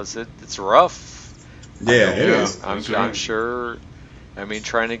solace, it's rough. Yeah, it is. I'm sure. I mean,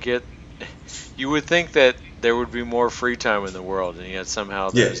 trying to get. You would think that there would be more free time in the world, and yet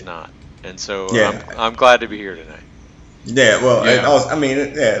somehow there's not. And so I'm glad to be here tonight. Yeah, well, I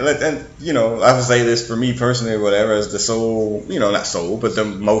would say this for me personally, or whatever, as the sole, not sole, but the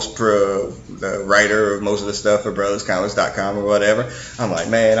most the writer of most of the stuff for BrothersComics.com or whatever. I'm like,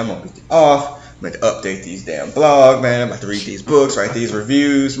 man, I'm gonna be off. I'm going to update these damn blog, man. I'm about to read these books, write these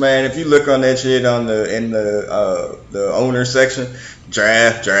reviews, man. If you look on that shit in the owner section,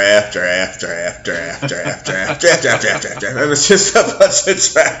 draft. It was just a bunch of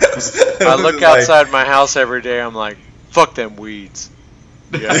drafts. I look outside my house every day. I'm like, fuck them weeds.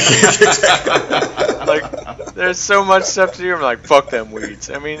 Yeah. There's so much stuff to do. I'm like, fuck them weeds.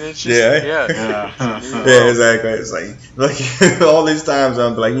 I mean, it's just exactly. It's like all these times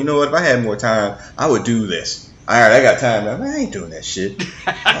I'm like, you know what? If I had more time, I would do this. All right, I got time now. I ain't doing that shit.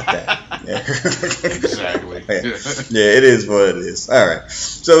 Fuck that. Yeah. Exactly. Yeah, it is what it is. All right.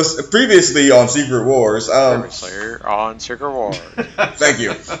 So previously on Secret Wars, Slayer on Secret Wars. Thank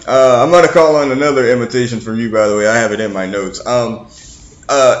you. I'm gonna call on another imitation from you, by the way. I have it in my notes.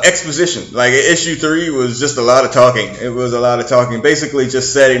 Exposition. Like issue 3 was just a lot of talking. It was a lot of talking, basically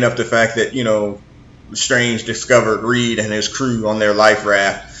just setting up the fact that Strange discovered Reed and his crew on their life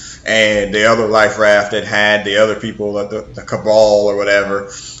raft. And the other life raft that had the other people, the Cabal or whatever,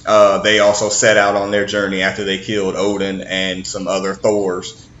 they also set out on their journey after they killed Odin and some other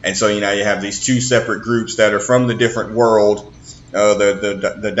Thors. And so you have these 2 separate groups that are from the different world,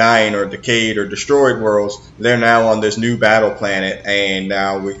 the dying or decayed or destroyed worlds. They're now on this new battle planet, and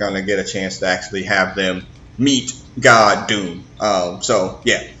now we're going to get a chance to actually have them meet God Doom. So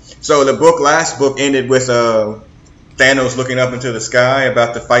the last book ended with Thanos looking up into the sky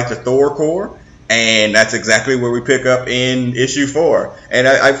about to fight the Thor Corps, and that's exactly where we pick up in issue 4. And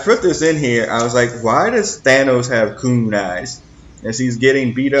I put this in here. I was like, why does Thanos have coon eyes as he's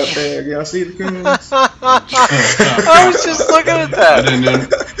getting beat up there? Y'all see the coons? I was just looking at that.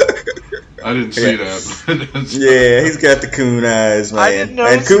 I didn't see that. Yeah, he's got the coon eyes, man. I didn't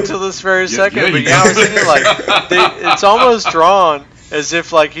notice until this very second, but I was thinking it's almost drawn as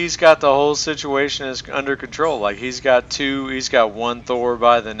if he's got the whole situation is under control. Like he's got one Thor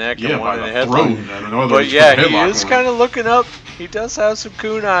by the neck and one in the headlock. But yeah, he is kind of looking up. He does have some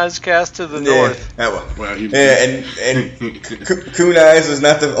coon eyes cast to the north. And coon eyes is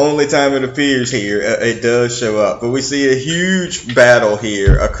not the only time it appears here. It does show up, but we see a huge battle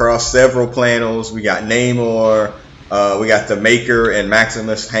here across several panels. We got Namor. We got the Maker and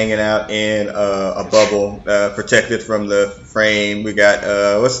Maximus hanging out in a bubble, protected from the frame. We got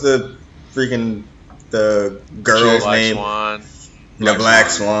what's the girl's name? Swan. The Black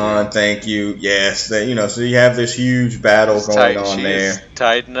Swan. Thank you. Yes, so you have this huge battle going on there. She's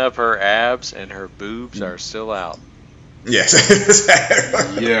tightened up her abs and her boobs are still out. Yes.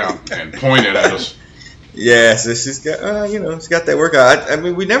 Yeah, and pointed at us. Yeah, so she's got, she's got that workout. I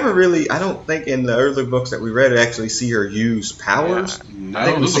mean, we never really, I don't think in the early books that we read actually see her use powers. Yeah.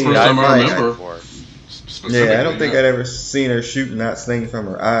 No, this is the first time I remember. Yeah, I don't think I'd ever seen her shooting that thing from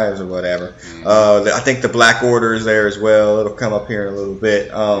her eyes or whatever. I think the Black Order is there as well. It'll come up here in a little bit.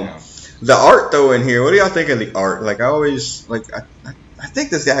 The art, though, in here, what do y'all think of the art? I think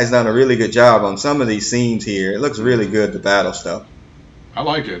this guy's done a really good job on some of these scenes here. It looks really good, the battle stuff. I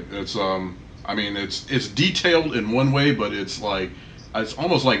like it. It's it's detailed in one way, but it's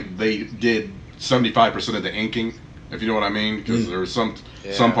almost like they did 75% of the inking, if you know what I mean. Because there's some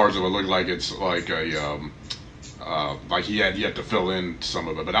parts of it look like it's like a like you had to fill in some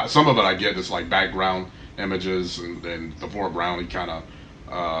of it, but some of it I get is like background images, and then the foreground he kind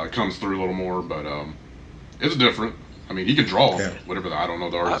of comes through a little more, but it's different. I mean, he can draw whatever. I don't know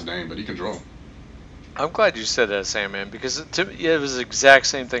the artist's name, but he can draw. I'm glad you said that, Sam, man, because it was the exact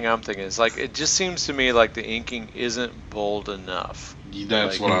same thing I'm thinking. It's like, it just seems to me like the inking isn't bold enough.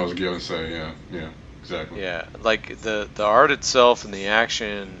 That's what I was going to say, yeah, exactly. Yeah, like the art itself and the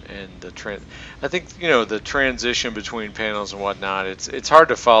action and I think, the transition between panels and whatnot, it's hard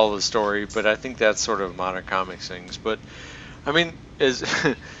to follow the story, but I think that's sort of modern comics things. But, I mean,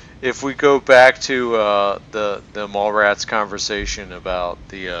 if we go back to the Mallrats conversation about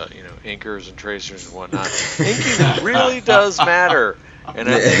the inkers and tracers and whatnot, inking really does matter. And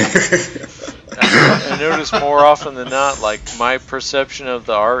I think I notice more often than not, like my perception of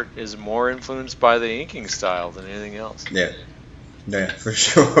the art is more influenced by the inking style than anything else. Yeah, for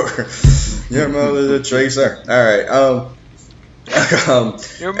sure. Your mother's a tracer. All right.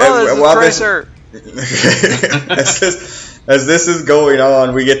 Your mother's a tracer. As this is going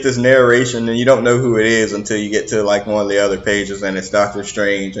on, we get this narration, and you don't know who it is until you get to like one of the other pages, and it's Doctor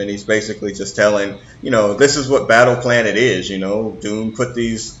Strange, and he's basically just telling, this is what Battle Planet is. Doom put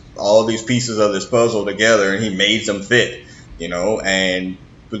all these pieces of this puzzle together, and he made them fit. And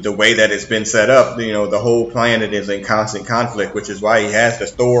the way that it's been set up, the whole planet is in constant conflict, which is why he has the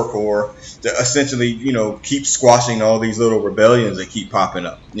Thor Corps to essentially, keep squashing all these little rebellions that keep popping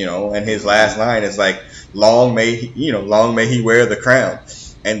up. And his last line is like, long may he wear the crown.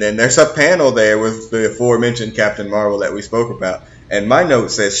 And then there's a panel there with the aforementioned Captain Marvel that we spoke about. And my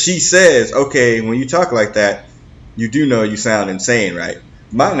note says, she says, okay, when you talk like that, you do know you sound insane, right?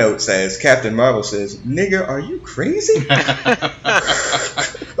 My note says, Captain Marvel says, nigga, are you crazy?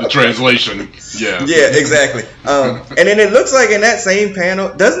 The translation, yeah. Yeah, exactly. And then it looks like in that same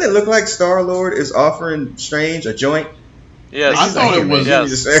panel, doesn't it look like Star-Lord is offering Strange a joint? Yes. I thought it was.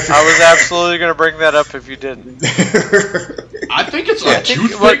 Yes. I was absolutely going to bring that up if you didn't. I think it's a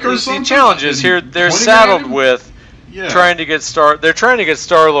toothpick or something. The challenge is here. They're saddled with trying to get They're trying to get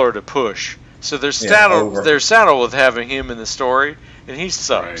Star-Lord to push. So they're saddled. They're saddled with having him in the story, and he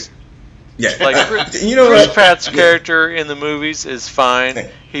sucks. Right. Yeah, like Chris Pratt's character in the movies is fine.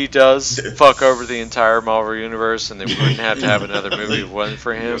 He does fuck over the entire Marvel universe, and they wouldn't have to have another movie if it wasn't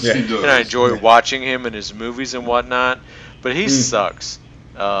for him. Yeah, and I enjoy watching him in his movies and whatnot, but he sucks.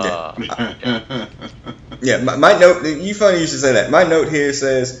 My note. You funny you should say that. My note here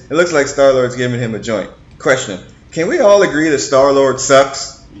says it looks like Star-Lord's giving him a joint. Question: can we all agree that Star-Lord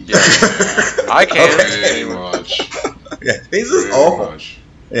sucks? Yeah, I can. Very much. Yeah, he's just awful.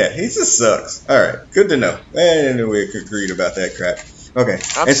 Yeah, he just sucks. All right, good to know. I didn't know we agreed about that crap. Okay,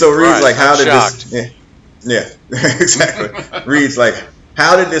 and so Reed's like, how did this? Yeah, exactly. Reed's like,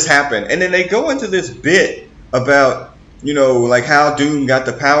 how did this happen? And then they go into this bit about, like how Doom got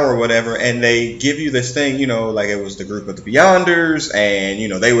the power or whatever, and they give you this thing, like it was the group of the Beyonders, and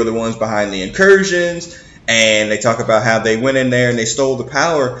they were the ones behind the incursions, and they talk about how they went in there and they stole the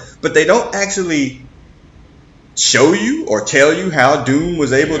power, but they don't actually show you or tell you how Doom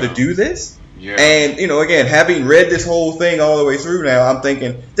was able to do this. Yeah. And, again, having read this whole thing all the way through now, I'm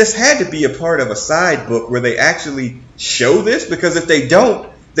thinking this had to be a part of a side book where they actually show this, because if they don't,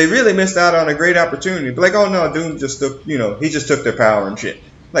 they really missed out on a great opportunity. Like, oh no, Doom just took, he just took their power and shit.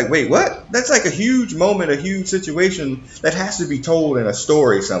 Like, wait, what? That's like a huge moment, a huge situation that has to be told in a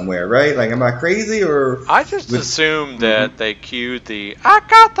story somewhere, right? Like, am I crazy or? I just assumed that they cued the "I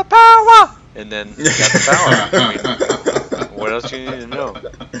got the power" and then got the power. I mean, what else do you need to know?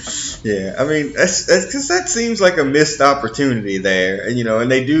 Yeah, I mean, that's because that seems like a missed opportunity there, and and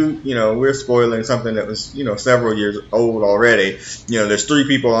they do, we're spoiling something that was, several years old already. There's 3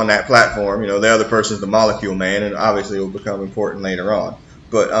 people on that platform. The other person's the Molecule Man, and obviously it will become important later on.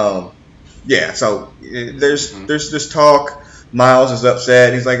 But so there's this talk. Miles is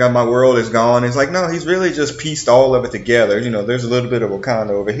upset. He's like, oh, my world is gone. He's like, no, he's really just pieced all of it together. There's a little bit of Wakanda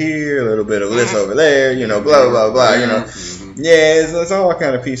over here, a little bit of this over there, blah, blah, blah, Yeah, it's all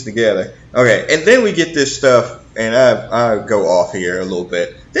kind of pieced together. Okay, and then we get this stuff, and I go off here a little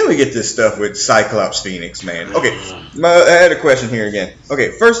bit. Then we get this stuff with Cyclops Phoenix, man. Okay, I had a question here again.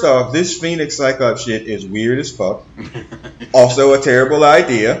 Okay, first off, this Phoenix Cyclops shit is weird as fuck. Also a terrible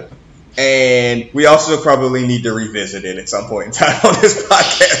idea. And we also probably need to revisit it at some point in time on this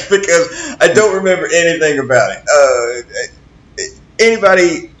podcast, because I don't remember anything about it.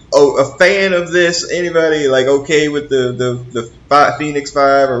 Anybody a fan of this? Anybody like okay with the Phoenix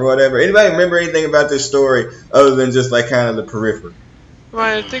 5 or whatever? Anybody remember anything about this story other than just like kind of the periphery? Well,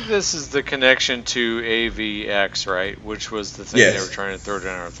 I think this is the connection to AVX, right? Which was the thing they were trying to throw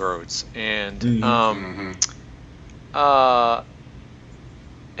down our throats, and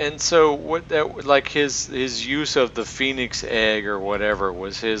and so what that like his use of the Phoenix egg or whatever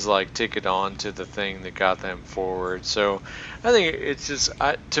was his like ticket on to the thing that got them forward. So I think it's just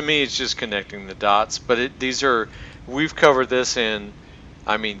to me it's just connecting the dots. But we've covered this in,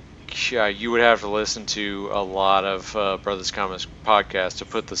 I mean, you would have to listen to a lot of Brothers Comics podcasts to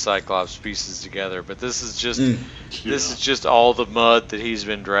put the Cyclops pieces together. But this is just this is just all the mud that he's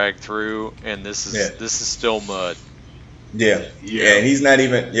been dragged through, and this is still mud. Yeah, and he's not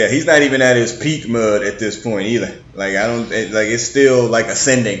even at his peak mud at this point either. Like it's still like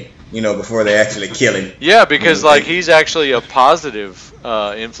ascending, before they actually kill him. Yeah, because he's actually a positive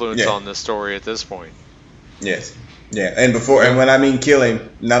influence on this story at this point. Yes. Yeah, and when I mean kill him,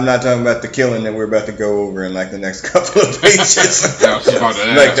 I'm not talking about the killing that we're about to go over in like the next couple of pages. Like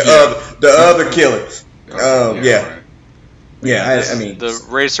the other killing. Right. Yeah, I mean the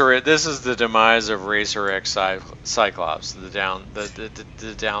Racer. This is the demise of Racer X Cyclops. The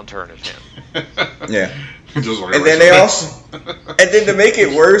downturn of him. Yeah. And then to make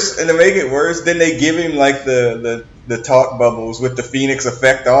it worse, then they give him like the talk bubbles with the Phoenix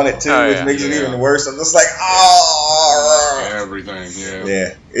effect on it too, which makes it even worse. I'm just like, everything.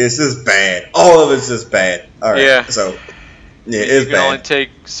 Yeah, it's just bad. All of it's just bad. All right. Yeah. So. Yeah, you can only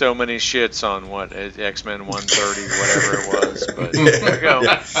take so many shits on what X-Men 130, whatever it was. But there we go.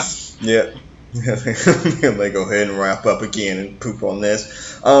 Yeah. They go ahead and wrap up again and poop on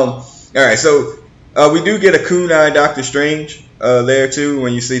this. All right, so we do get a kunai Doctor Strange there too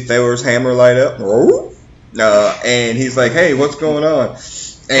when you see Thor's hammer light up. And he's like, "Hey, what's going on?"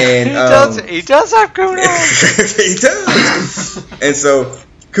 And he does have kunai. He does. And so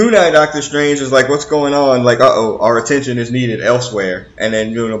Kunai Doctor Strange is like, what's going on? Like, our attention is needed elsewhere. And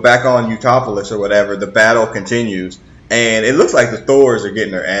then, back on Utopolis or whatever, the battle continues. And it looks like the Thors are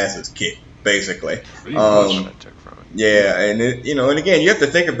getting their asses kicked, basically. Yeah, and and again, you have to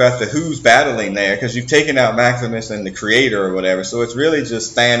think about who's battling there, because you've taken out Maximus and the Creator or whatever, so it's really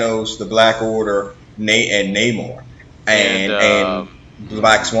just Thanos, the Black Order, and Namor, and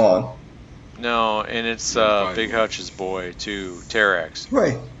Black Swan. No, and it's Big Hutch's boy too, Terrax.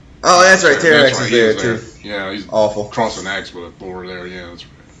 Right. Oh, that's right. Terrax is there too. Yeah, he's awful. Crossing axe with a Thor there. Yeah,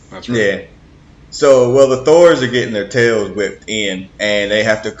 that's right. Yeah. So, well, the Thors are getting their tails whipped in, and they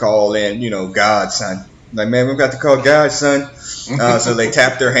have to call in, God's son. Like, man, we've got to call God's son. So they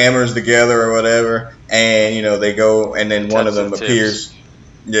tap their hammers together or whatever, and they go, and then one of them appears.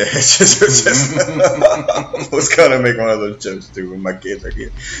 Yeah, it's just I was gonna make one of those jokes too when my kids are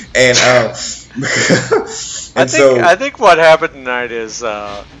here, and I think what happened tonight is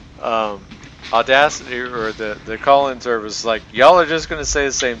Audacity or the call-in service, like, y'all are just gonna say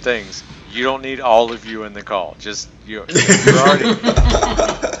the same things. You don't need all of you in the call. Just you've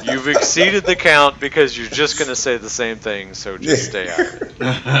exceeded the count because you're just gonna say the same thing. So just stay out of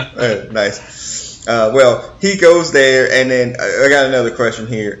it. Nice. Well, he goes there, and then I got another question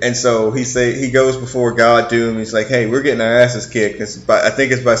here. And so he goes before God Doom. He's like, "Hey, we're getting our asses kicked. I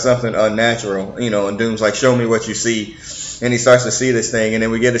think it's by something unnatural, And Doom's like, "Show me what you see." And he starts to see this thing, and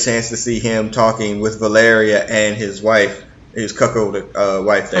then we get a chance to see him talking with Valeria and his wife, his cuckolded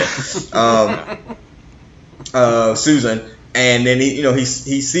wife there, Susan. And then he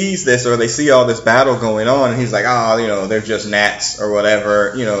sees this, or they see all this battle going on, and he's like, they're just gnats or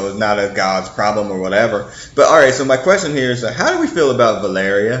whatever, not a god's problem or whatever. But all right, so my question here is, how do we feel about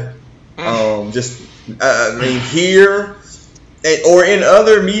Valeria? Here or in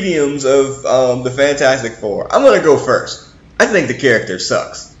other mediums of the Fantastic Four. I'm gonna go first. I think the character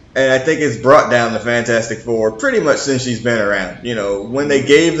sucks, and I think it's brought down the Fantastic Four pretty much since she's been around. When they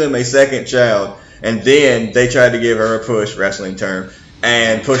gave them a second child. And then they tried to give her a push, wrestling term,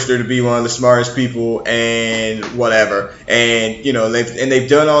 and pushed her to be one of the smartest people and whatever. And they've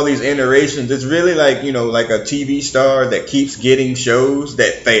done all these iterations. It's really like like a TV star that keeps getting shows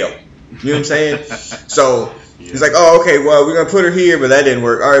that fail. You know what I'm saying? So he's like, oh, okay, well, we're gonna put her here, but that didn't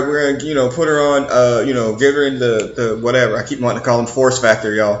work. All right, we're gonna put her on, give her in the whatever. I keep wanting to call him Force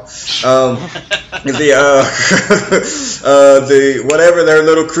Factor, y'all. The whatever their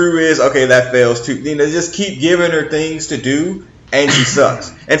little crew is, okay, that fails too. They just keep giving her things to do, and she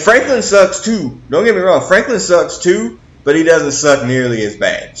sucks. And Franklin sucks too. Don't get me wrong, Franklin sucks too, but he doesn't suck nearly as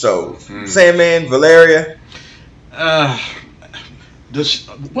bad. So, Sandman, Valeria.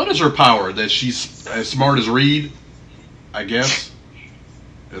 What is her power? That she's as smart as Reed? I guess.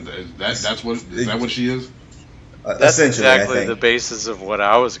 Is that what she is? That's exactly the basis of what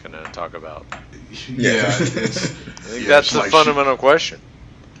I was going to talk about. Yeah, I think that's the fundamental question.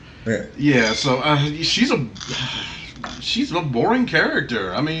 Yeah, so she's a boring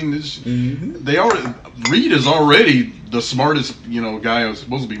character. I mean, Reed is already the smartest, guy who's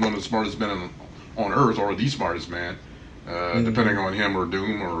supposed to be one of the smartest men on Earth, or the smartest man, depending on him or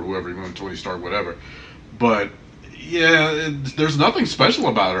Doom or whoever you want, Tony Stark, whatever. But yeah, there's nothing special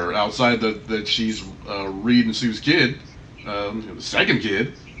about her outside that she's Reed and Sue's kid, the second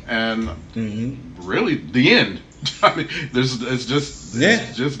kid. And really, the end. I mean, it's just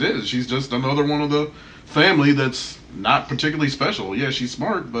it. She's just another one of the family that's not particularly special. Yeah, she's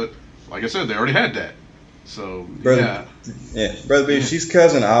smart, but like I said, they already had that. So Brother B, she's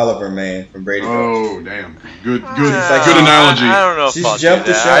cousin Oliver, man, from Brady Bunch. Oh, damn, good analogy. I don't know if she's jumped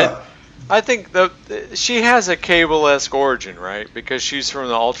the shot. I think she has a Cable-esque origin, right? Because she's from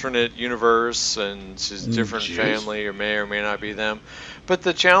the alternate universe, and she's a different family, or may not be them. But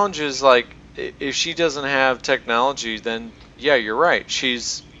the challenge is, like, if she doesn't have technology, then yeah, you're right.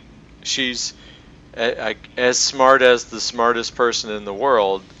 She's as smart as the smartest person in the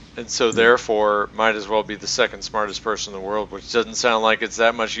world, and so therefore might as well be the second smartest person in the world, which doesn't sound like it's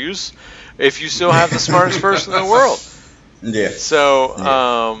that much use if you still have the smartest person in the world. Yeah. So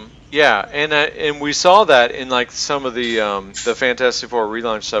and we saw that in like some of the Fantastic Four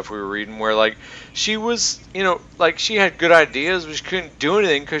relaunch stuff we were reading, where like she was, like she had good ideas, but she couldn't do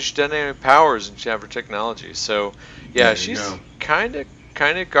anything because she doesn't have any powers and she didn't have her technology. So yeah, she's kind of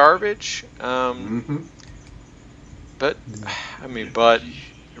garbage. But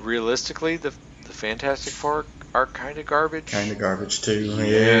realistically, the Fantastic Four are kind of garbage. Kind of garbage too.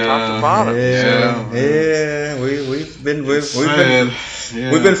 Yeah. Top to bottom. Yeah. We've been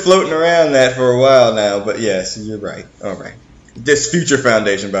floating around that for a while now, but yes, you're right. All right. This Future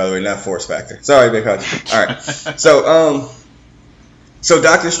Foundation, by the way, not Force Factor. Sorry, Big Hutch. All right. So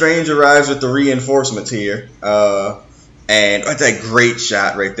Doctor Strange arrives with the reinforcements here, and it's a great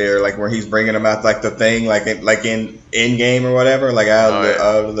shot right there, like where he's bringing them out like the thing, like in Endgame or whatever, like out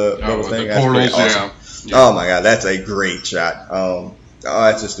of the little thing. The portals, awesome. Yeah. Oh my God, that's a great shot.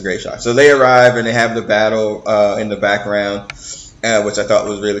 That's just a great shot. So they arrive and they have the battle in the background, which I thought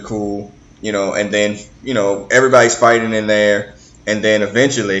was really cool. And then everybody's fighting in there, and then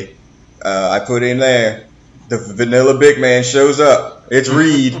eventually, I put in there, the vanilla big man shows up. It's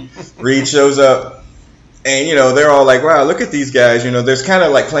Reed. Reed shows up, and they're all like, "Wow, look at these guys." There's kind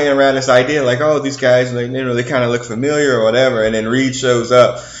of like playing around this idea, like, "Oh, these guys, like, they kind of look familiar or whatever." And then Reed shows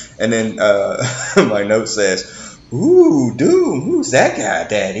up, and then my note says, "Ooh, Doom, who's that guy,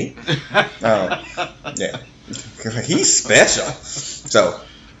 Daddy?" Yeah, he's special. So.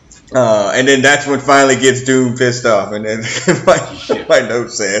 And then that's when finally gets Doom pissed off, and then my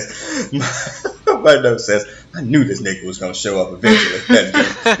note says, I knew this nigga was gonna show up eventually.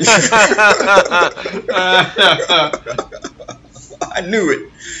 I knew it.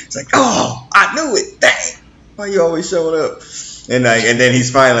 It's like, oh, I knew it. Dang, why you always showing up? And then he's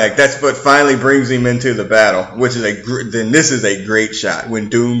finally like, that's what finally brings him into the battle, which is then this is a great shot when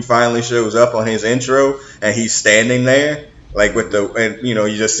Doom finally shows up on his intro and he's standing there. Like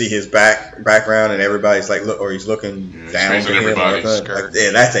you just see his background and everybody's like, look, or he's looking down to him.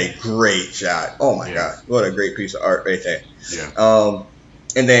 Yeah, that's a great shot. Oh my God, what a great piece of art right there. Yeah.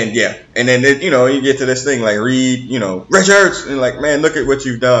 And then you get to this thing like Reed, Richards, and like, man, look at what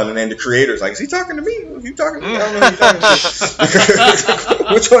you've done. And then the creator's like, is he talking to me? Is he talking to me? I don't know who he's talking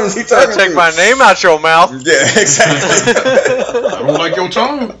to. Which one is he talking to? Take my name out your mouth. Yeah, exactly. I don't like your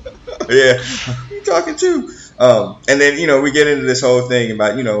tone. Yeah, who you talking to? And then, we get into this whole thing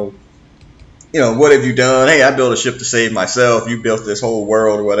about, what have you done? Hey, I built a ship to save myself. You built this whole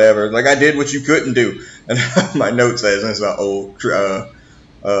world or whatever. Like, I did what you couldn't do. And my note says, and it's an old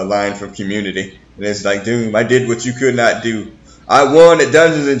line from Community. And it's like, Doom, I did what you could not do. I won at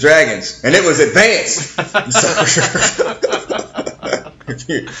Dungeons and Dragons, and it was advanced.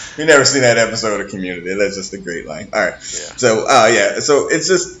 You never seen that episode of Community. That's just a great line. All right. Yeah. So, so it's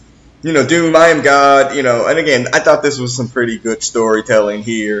just, Doom, I am God, and again, I thought this was some pretty good storytelling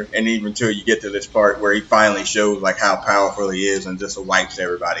here, and even until you get to this part where he finally shows, like, how powerful he is and just wipes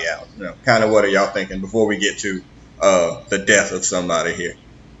everybody out. Kind of what are y'all thinking before we get to the death of somebody here?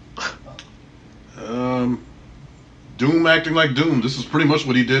 Doom acting like Doom. This is pretty much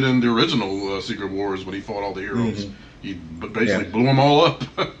what he did in the original Secret Wars when he fought all the heroes. Mm-hmm. He basically blew them all up.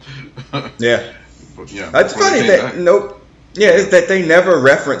 Yeah. But, yeah. That's funny that, yeah, it's that they never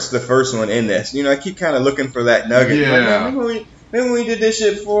referenced the first one in this. I keep kind of looking for that nugget. Yeah. Like, remember when we did this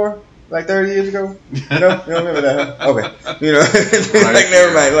shit before, like 30 years ago? You don't remember that? Huh? Okay. Right, like,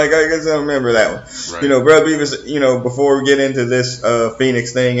 never mind. Like, I guess I don't remember that one. Right. Brother Beavis, before we get into this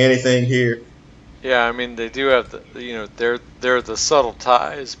Phoenix thing, anything here? Yeah, I mean, they do have the, they're the subtle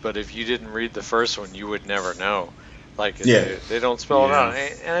ties, but if you didn't read the first one, you would never know. Like, they don't spell it out,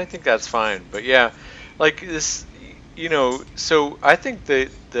 and I think that's fine. But yeah, like this. So I think the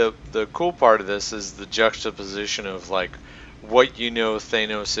cool part of this is the juxtaposition of like what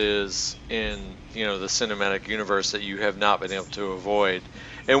Thanos is in the cinematic universe that you have not been able to avoid,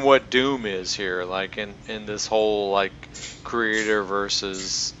 and what Doom is here, like in this whole like creator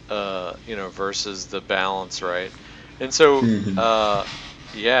versus versus the balance, right? And so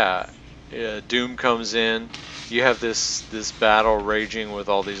Doom comes in. You have this battle raging with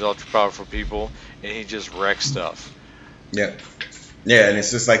all these ultra powerful people, and he just wrecks stuff. Yeah. Yeah, and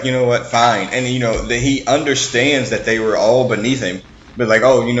it's just like, what, fine. And, he understands that they were all beneath him. But like,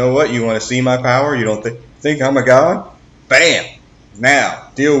 oh, you know what? You want to see my power? You don't think I'm a god? Bam! Now,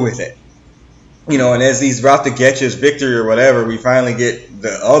 deal with it. And as he's about to get his victory or whatever, we finally get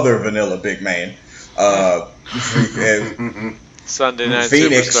the other vanilla big man. Sunday Night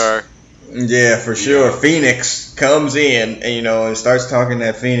Phoenix. Superstar. Yeah, for sure. Yeah. Phoenix comes in, and starts talking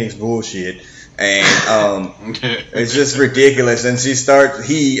that Phoenix bullshit. And it's just ridiculous. And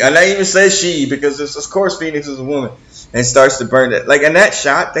and I even say she because of course Phoenix is a woman, and starts to burn it. Like in that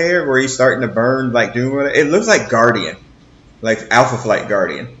shot there where he's starting to burn, like doing it looks like Guardian, like Alpha Flight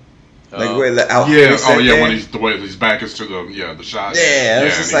Guardian. Like where the Alpha. Yeah. Oh yeah. When the way his back is to the shot. Yeah.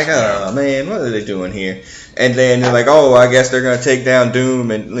 It's just like, oh man, what are they doing here? And then they're like, oh, I guess they're gonna take down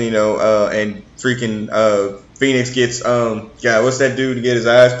Doom, and and freaking Phoenix gets what's that dude to get his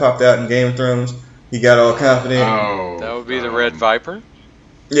eyes popped out in Game of Thrones? He got all confident. Oh, that would be the Red Viper.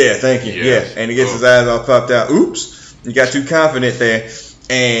 Yeah, thank you. Yes. Yeah, and he gets his eyes all popped out. Oops, he got too confident there,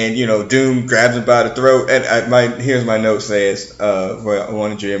 and Doom grabs him by the throat. And here's my note says, well, I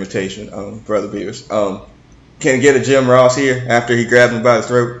wanted your imitation, Brother Beavis. Can he get a Jim Ross here after he grabs him by the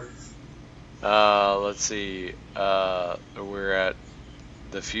throat? Let's see. We're at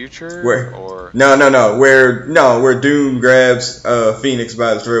the future? Where? Or No. Where Doom grabs Phoenix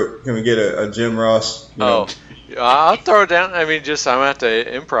by the throat. Can we get a Jim Ross? I'll throw it down. I mean, I'm at the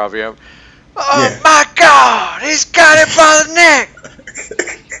improv here. Oh Yeah. my God! He's got it by the neck.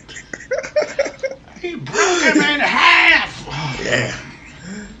 He broke him in half. Yeah.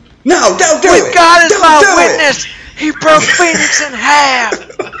 No, don't do it. With God as Don't my do witness, he broke Phoenix in half.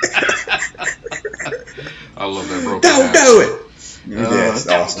 I love that broken Don't half. do it. Yes,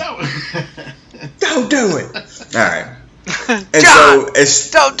 awesome. Don't do it. All right. And John, so it's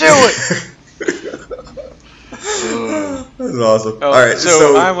don't do it. That's awesome. Oh, All right.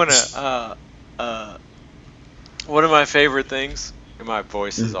 so I want to. One of my favorite things. And my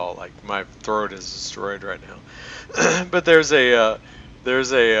voice is all like my throat is destroyed right now. But there's a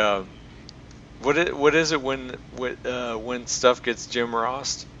what is it when stuff gets Jim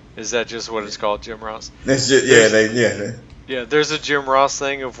Rossed? Is that just what it's called, Jim Ross? It's just, Yeah, there's a Jim Ross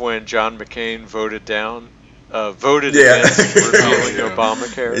thing of when John McCain voted against repealing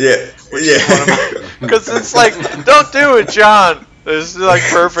Obamacare. Because it's like, don't do it, John. This is like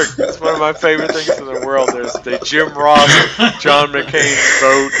perfect. It's one of my favorite things in the world. There's the Jim Ross, John McCain's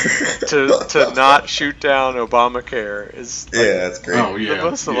vote to not shoot down Obamacare is that's great. the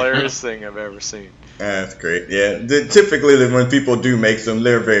most hilarious thing I've ever seen. That's great. Yeah, typically when people do make them,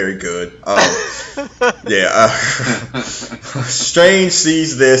 they're very good. Strange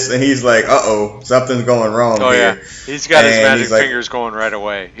sees this and he's like, something's going wrong here. Yeah, he's got his magic fingers going right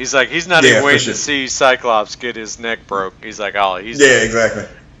away. He's like, he's not even waiting to see Cyclops get his neck broke. He's like, exactly.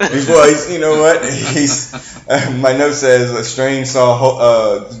 You know what? My note says Strange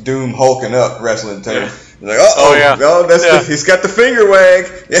saw Doom hulking up wrestling term. Yeah. Like, he's got the finger wag.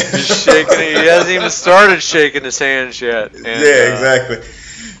 Just shaking it. He hasn't even started shaking his hands yet. And, exactly.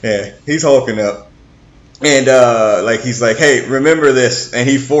 Yeah, he's hulking up. And he's like, hey, remember this, and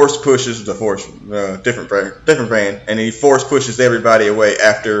he force pushes different brand, and he force pushes everybody away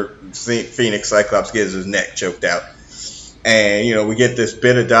after Phoenix Cyclops gets his neck choked out. And we get this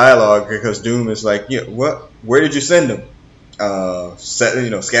bit of dialogue because Doom is like, what? Where did you send him?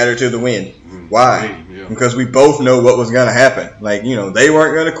 Scattered to the wind. Why? Yeah. Because we both know what was gonna happen. Like, they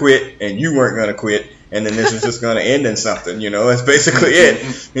weren't gonna quit, and you weren't gonna quit, and then this was just gonna end in something. That's basically it.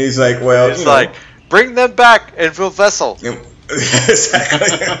 And he's like, well, it's like, bring them back and fill vessel.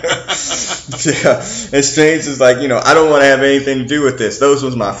 Exactly. And Strange is like, I don't want to have anything to do with this. Those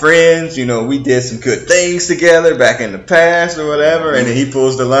was my friends. We did some good things together back in the past or whatever. And then he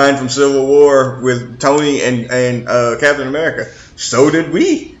pulls the line from Civil War with Tony and Captain America. So did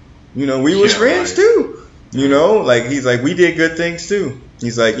we. We was friends too. He's like, we did good things too.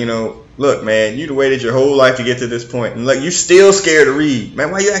 He's like, look, man, you'd waited your whole life to get to this point, and you still scared to read,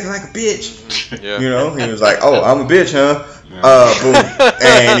 man. Why you acting like a bitch? Yeah. He was like, oh, I'm a bitch, huh? Yeah. Boom,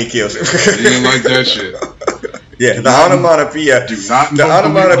 and he kills him. He didn't like that shit. Yeah, the onomatopoeia. Do not. The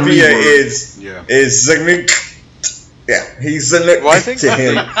onomatopoeia is he's well, I think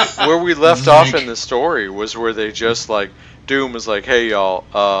where we left off in the story was where they just Doom was like, hey y'all,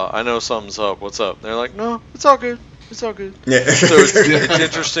 I know something's up. What's up? And they're like, no, it's all good. It's all good. Yeah. So it's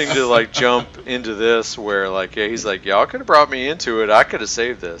interesting to jump into this where he's like, y'all could have brought me into it. I could have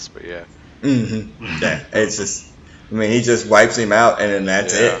saved this, but yeah. Mm-hmm. Yeah, it's just. He just wipes him out, and then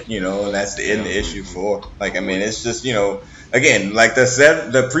that's it, and that's the end of issue 4. It's just, again,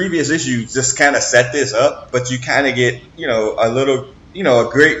 the previous issue just kind of set this up, but you kind of get, a little, a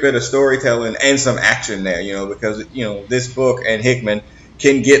great bit of storytelling and some action there, because, this book and Hickman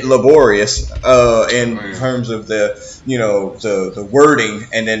can get laborious in terms of the wording,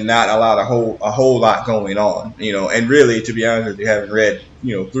 and then not a whole lot going on, and really, to be honest with you, having read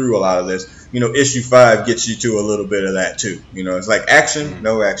through a lot of this, issue 5 gets you to a little bit of that too. It's like action,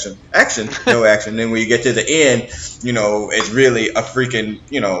 no action, no action. Then when you get to the end, it's really a freaking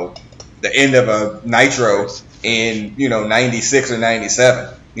the end of a Nitro in 96 or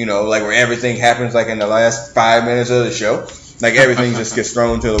 97. Where everything happens in the last 5 minutes of the show. Everything just gets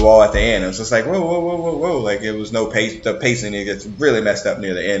thrown to the wall at the end. It's just like, whoa. It was no pace. The pacing, it gets really messed up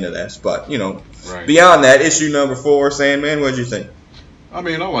near the end of this. But, beyond that, issue number 4, Sandman, what did you think? I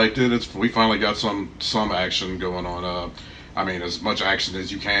liked it. We finally got some action going on. As much action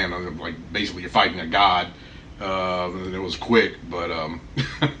as you can. Basically, you're fighting a god. And it was quick, but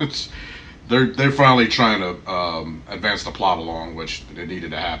they're finally trying to advance the plot along, which it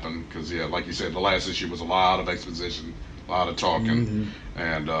needed to happen. Because, like you said, the last issue was a lot of exposition. A lot of talking,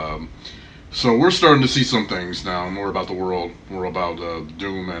 and so we're starting to see some things now. More about the world, more about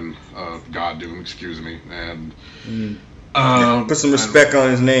Doom and God Doom, excuse me, and put some respect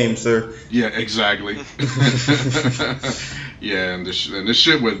on his name, sir. Yeah, exactly. Yeah, and this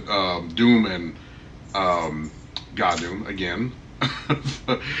shit with Doom and God Doom again,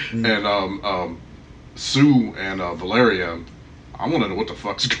 and Sue and Valeria. I want to know what the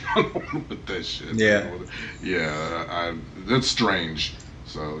fuck's going on with that shit. Yeah. Yeah, that's strange.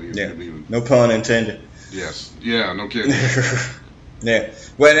 So no pun intended. Yes. Yeah. No kidding. Yeah.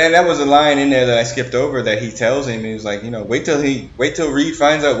 Well, and that was a line in there that I skipped over that he tells him. He was like, wait till Reed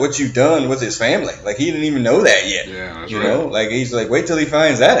finds out what you've done with his family. Like, he didn't even know that yet. Yeah, that's right. You know, like, he's like, wait till he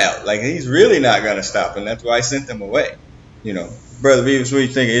finds that out. Like, he's really not gonna stop, and that's why I sent them away. Brother Beavis, what do you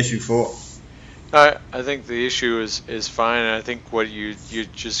think of issue 4? I think the issue is fine, and I think what you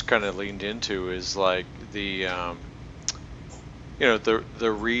just kind of leaned into is like the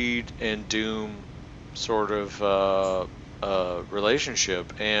the Reed and Doom sort of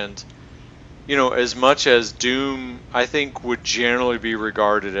relationship, and as much as Doom I think would generally be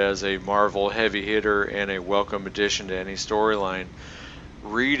regarded as a Marvel heavy hitter and a welcome addition to any storyline,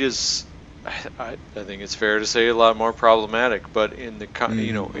 Reed is, I think it's fair to say, a lot more problematic. But in the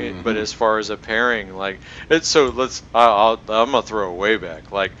but as far as a pairing, like I'm gonna throw it way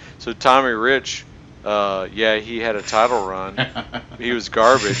back. Like, so Tommy Rich, he had a title run, he was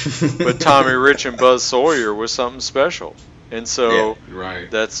garbage, but Tommy Rich and Buzz Sawyer was something special, and so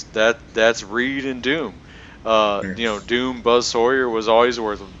that's Reed and Doom. Doom, Buzz Sawyer was always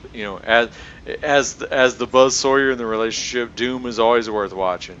worth, as the Buzz Sawyer in the relationship, Doom is always worth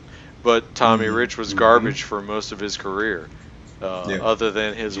watching. But Tommy Rich was garbage for most of his career, other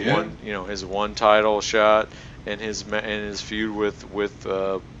than his one title shot and his feud with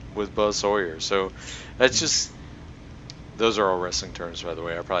Buzz Sawyer. So that's just, those are all wrestling terms, by the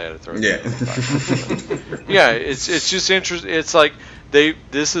way. I probably had to throw them. It's just interesting. It's like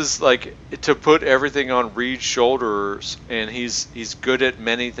this is like to put everything on Reed's shoulders, and he's good at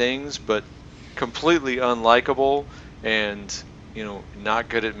many things, but completely unlikable and not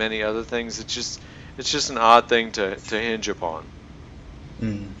good at many other things. It's just an odd thing to hinge upon.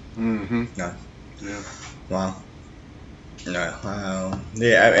 No. Yeah. Wow. No.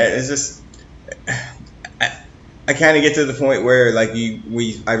 It's just I kind of get to the point where like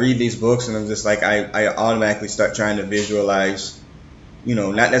I read these books and I'm just like I automatically start trying to visualize,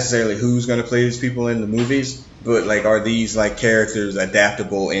 not necessarily who's going to play these people in the movies, but like, are these like characters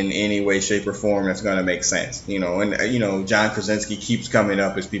adaptable in any way, shape, or form that's going to make sense? And John Krasinski keeps coming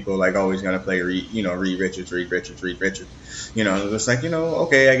up as people like always going to play Reed Richards. It's like,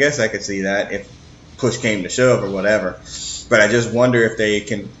 okay, I guess I could see that if push came to shove or whatever. But I just wonder if they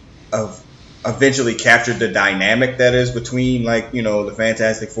can eventually capture the dynamic that is between like, the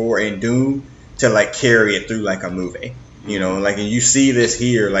Fantastic Four and Doom to like carry it through like a movie. Like, and you see this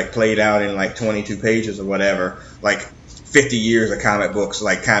here, like, played out in, like, 22 pages or whatever, like, 50 years of comic books,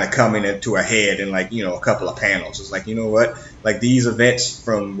 like, kind of coming into a head in, like, a couple of panels. It's like, what? Like, these events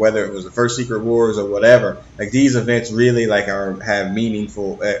from whether it was the first Secret Wars or whatever, like, these events really, like, have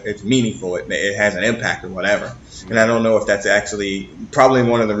meaningful, it's meaningful, it has an impact or whatever. And I don't know if that's actually probably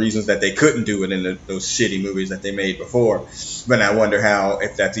one of the reasons that they couldn't do it in those shitty movies that they made before. But I wonder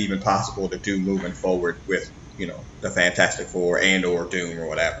if that's even possible to do moving forward with, the Fantastic Four and or Doom or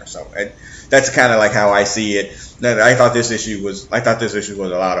whatever. So that's kind of like how I see it. I thought this issue was a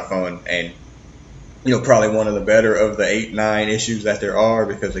lot of fun, and probably one of the better of the 8-9 issues that there are,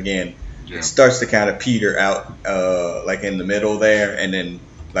 because again, it starts to kind of peter out like in the middle there, and then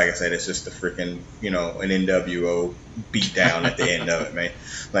like I said, it's just a freaking an NWO beat down at the end of it, man.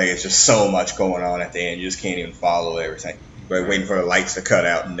 Like, it's just so much going on at the end, you just can't even follow everything. Right, waiting for the lights to cut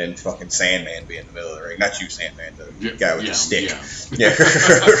out and then fucking Sandman be in the middle of the ring. Not you, Sandman, the guy with the stick. Yeah.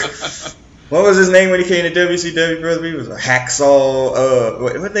 What was his name when he came to WCW, brother? He was a hacksaw.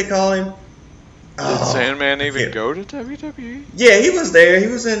 What they call him? Did Sandman even go to WWE? Yeah, he was there. He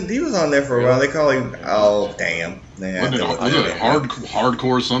was on there for a while. They call him. Oh, damn. Man, was it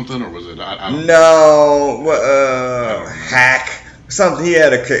hardcore something, or was it? I don't know. Hack something. He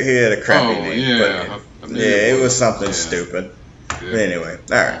had a crappy name. Yeah. It was something stupid. But anyway,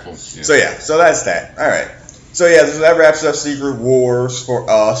 all right. So that's that. All right. So that wraps up Secret Wars for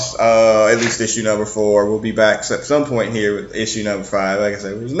us. At least issue number 4. We'll be back at some point here with issue number 5. Like I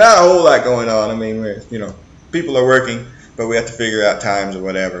said, there's not a whole lot going on. I mean, people are working, but we have to figure out times or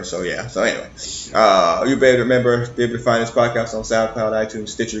whatever. So yeah. So anyway, you'll be able to find this podcast on SoundCloud, iTunes,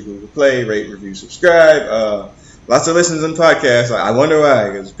 Stitcher, Google Play. Rate, review, subscribe. Lots of listens and podcasts. I wonder why,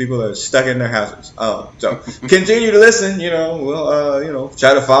 because people are stuck in their houses. So continue to listen. We'll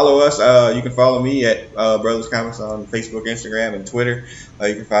try to follow us. You can follow me at Brothers Comics on Facebook, Instagram, and Twitter.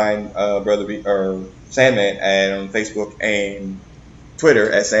 You can find Sandman on Facebook and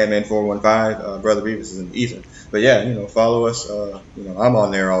Twitter at Sandman415. Brother Beavis is in Ethan. But yeah, follow us. I'm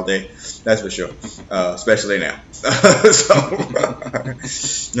on there all day. That's for sure. Especially now. So,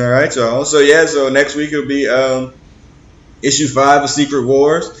 all right, y'all. So next week it'll be issue 5 of Secret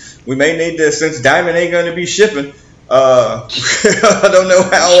Wars. We may need to, since Diamond ain't going to be shipping. I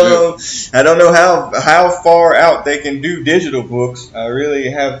don't know how far out they can do digital books.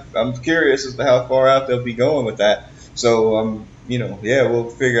 I'm curious as to how far out they'll be going with that. So we'll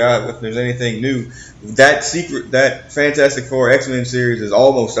figure out if there's anything new. That Fantastic Four X-Men series is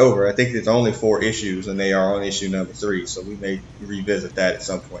almost over. I think it's only 4 issues, and they are on issue number 3. So we may revisit that at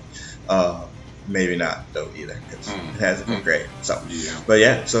some point. Maybe not though either, because it hasn't been great. So, but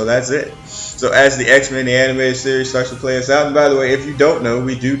yeah, so that's it. So as the X-Men the Animated Series starts to play us out, and by the way, if you don't know,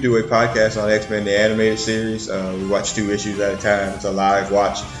 we do a podcast on X-Men the Animated Series. We watch 2 issues at a time. It's a live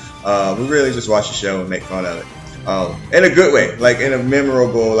watch. We really just watch the show and make fun of it. In a good way, like in a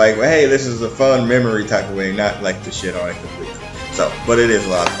memorable, like, hey, this is a fun memory type of way, not like to shit on it completely. So, but it is a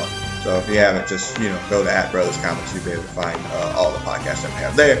lot of fun. So if you haven't, just go to @BrothersComics. You'll be able to find all the podcasts that we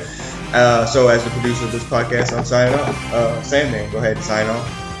have there. So as the producer of this podcast, I'm signing off. Sandman, go ahead and sign off.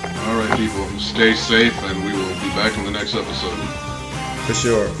 All right, people, stay safe, and we will be back in the next episode. For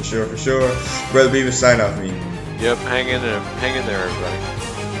sure. Brother Beavis, sign off me. Yep, hang in there, everybody.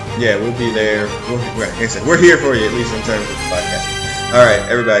 Yeah, we'll be there. We're here for you, at least in terms of the podcast. All right,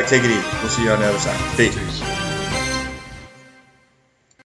 everybody, take it easy. We'll see you on the other side. Peace.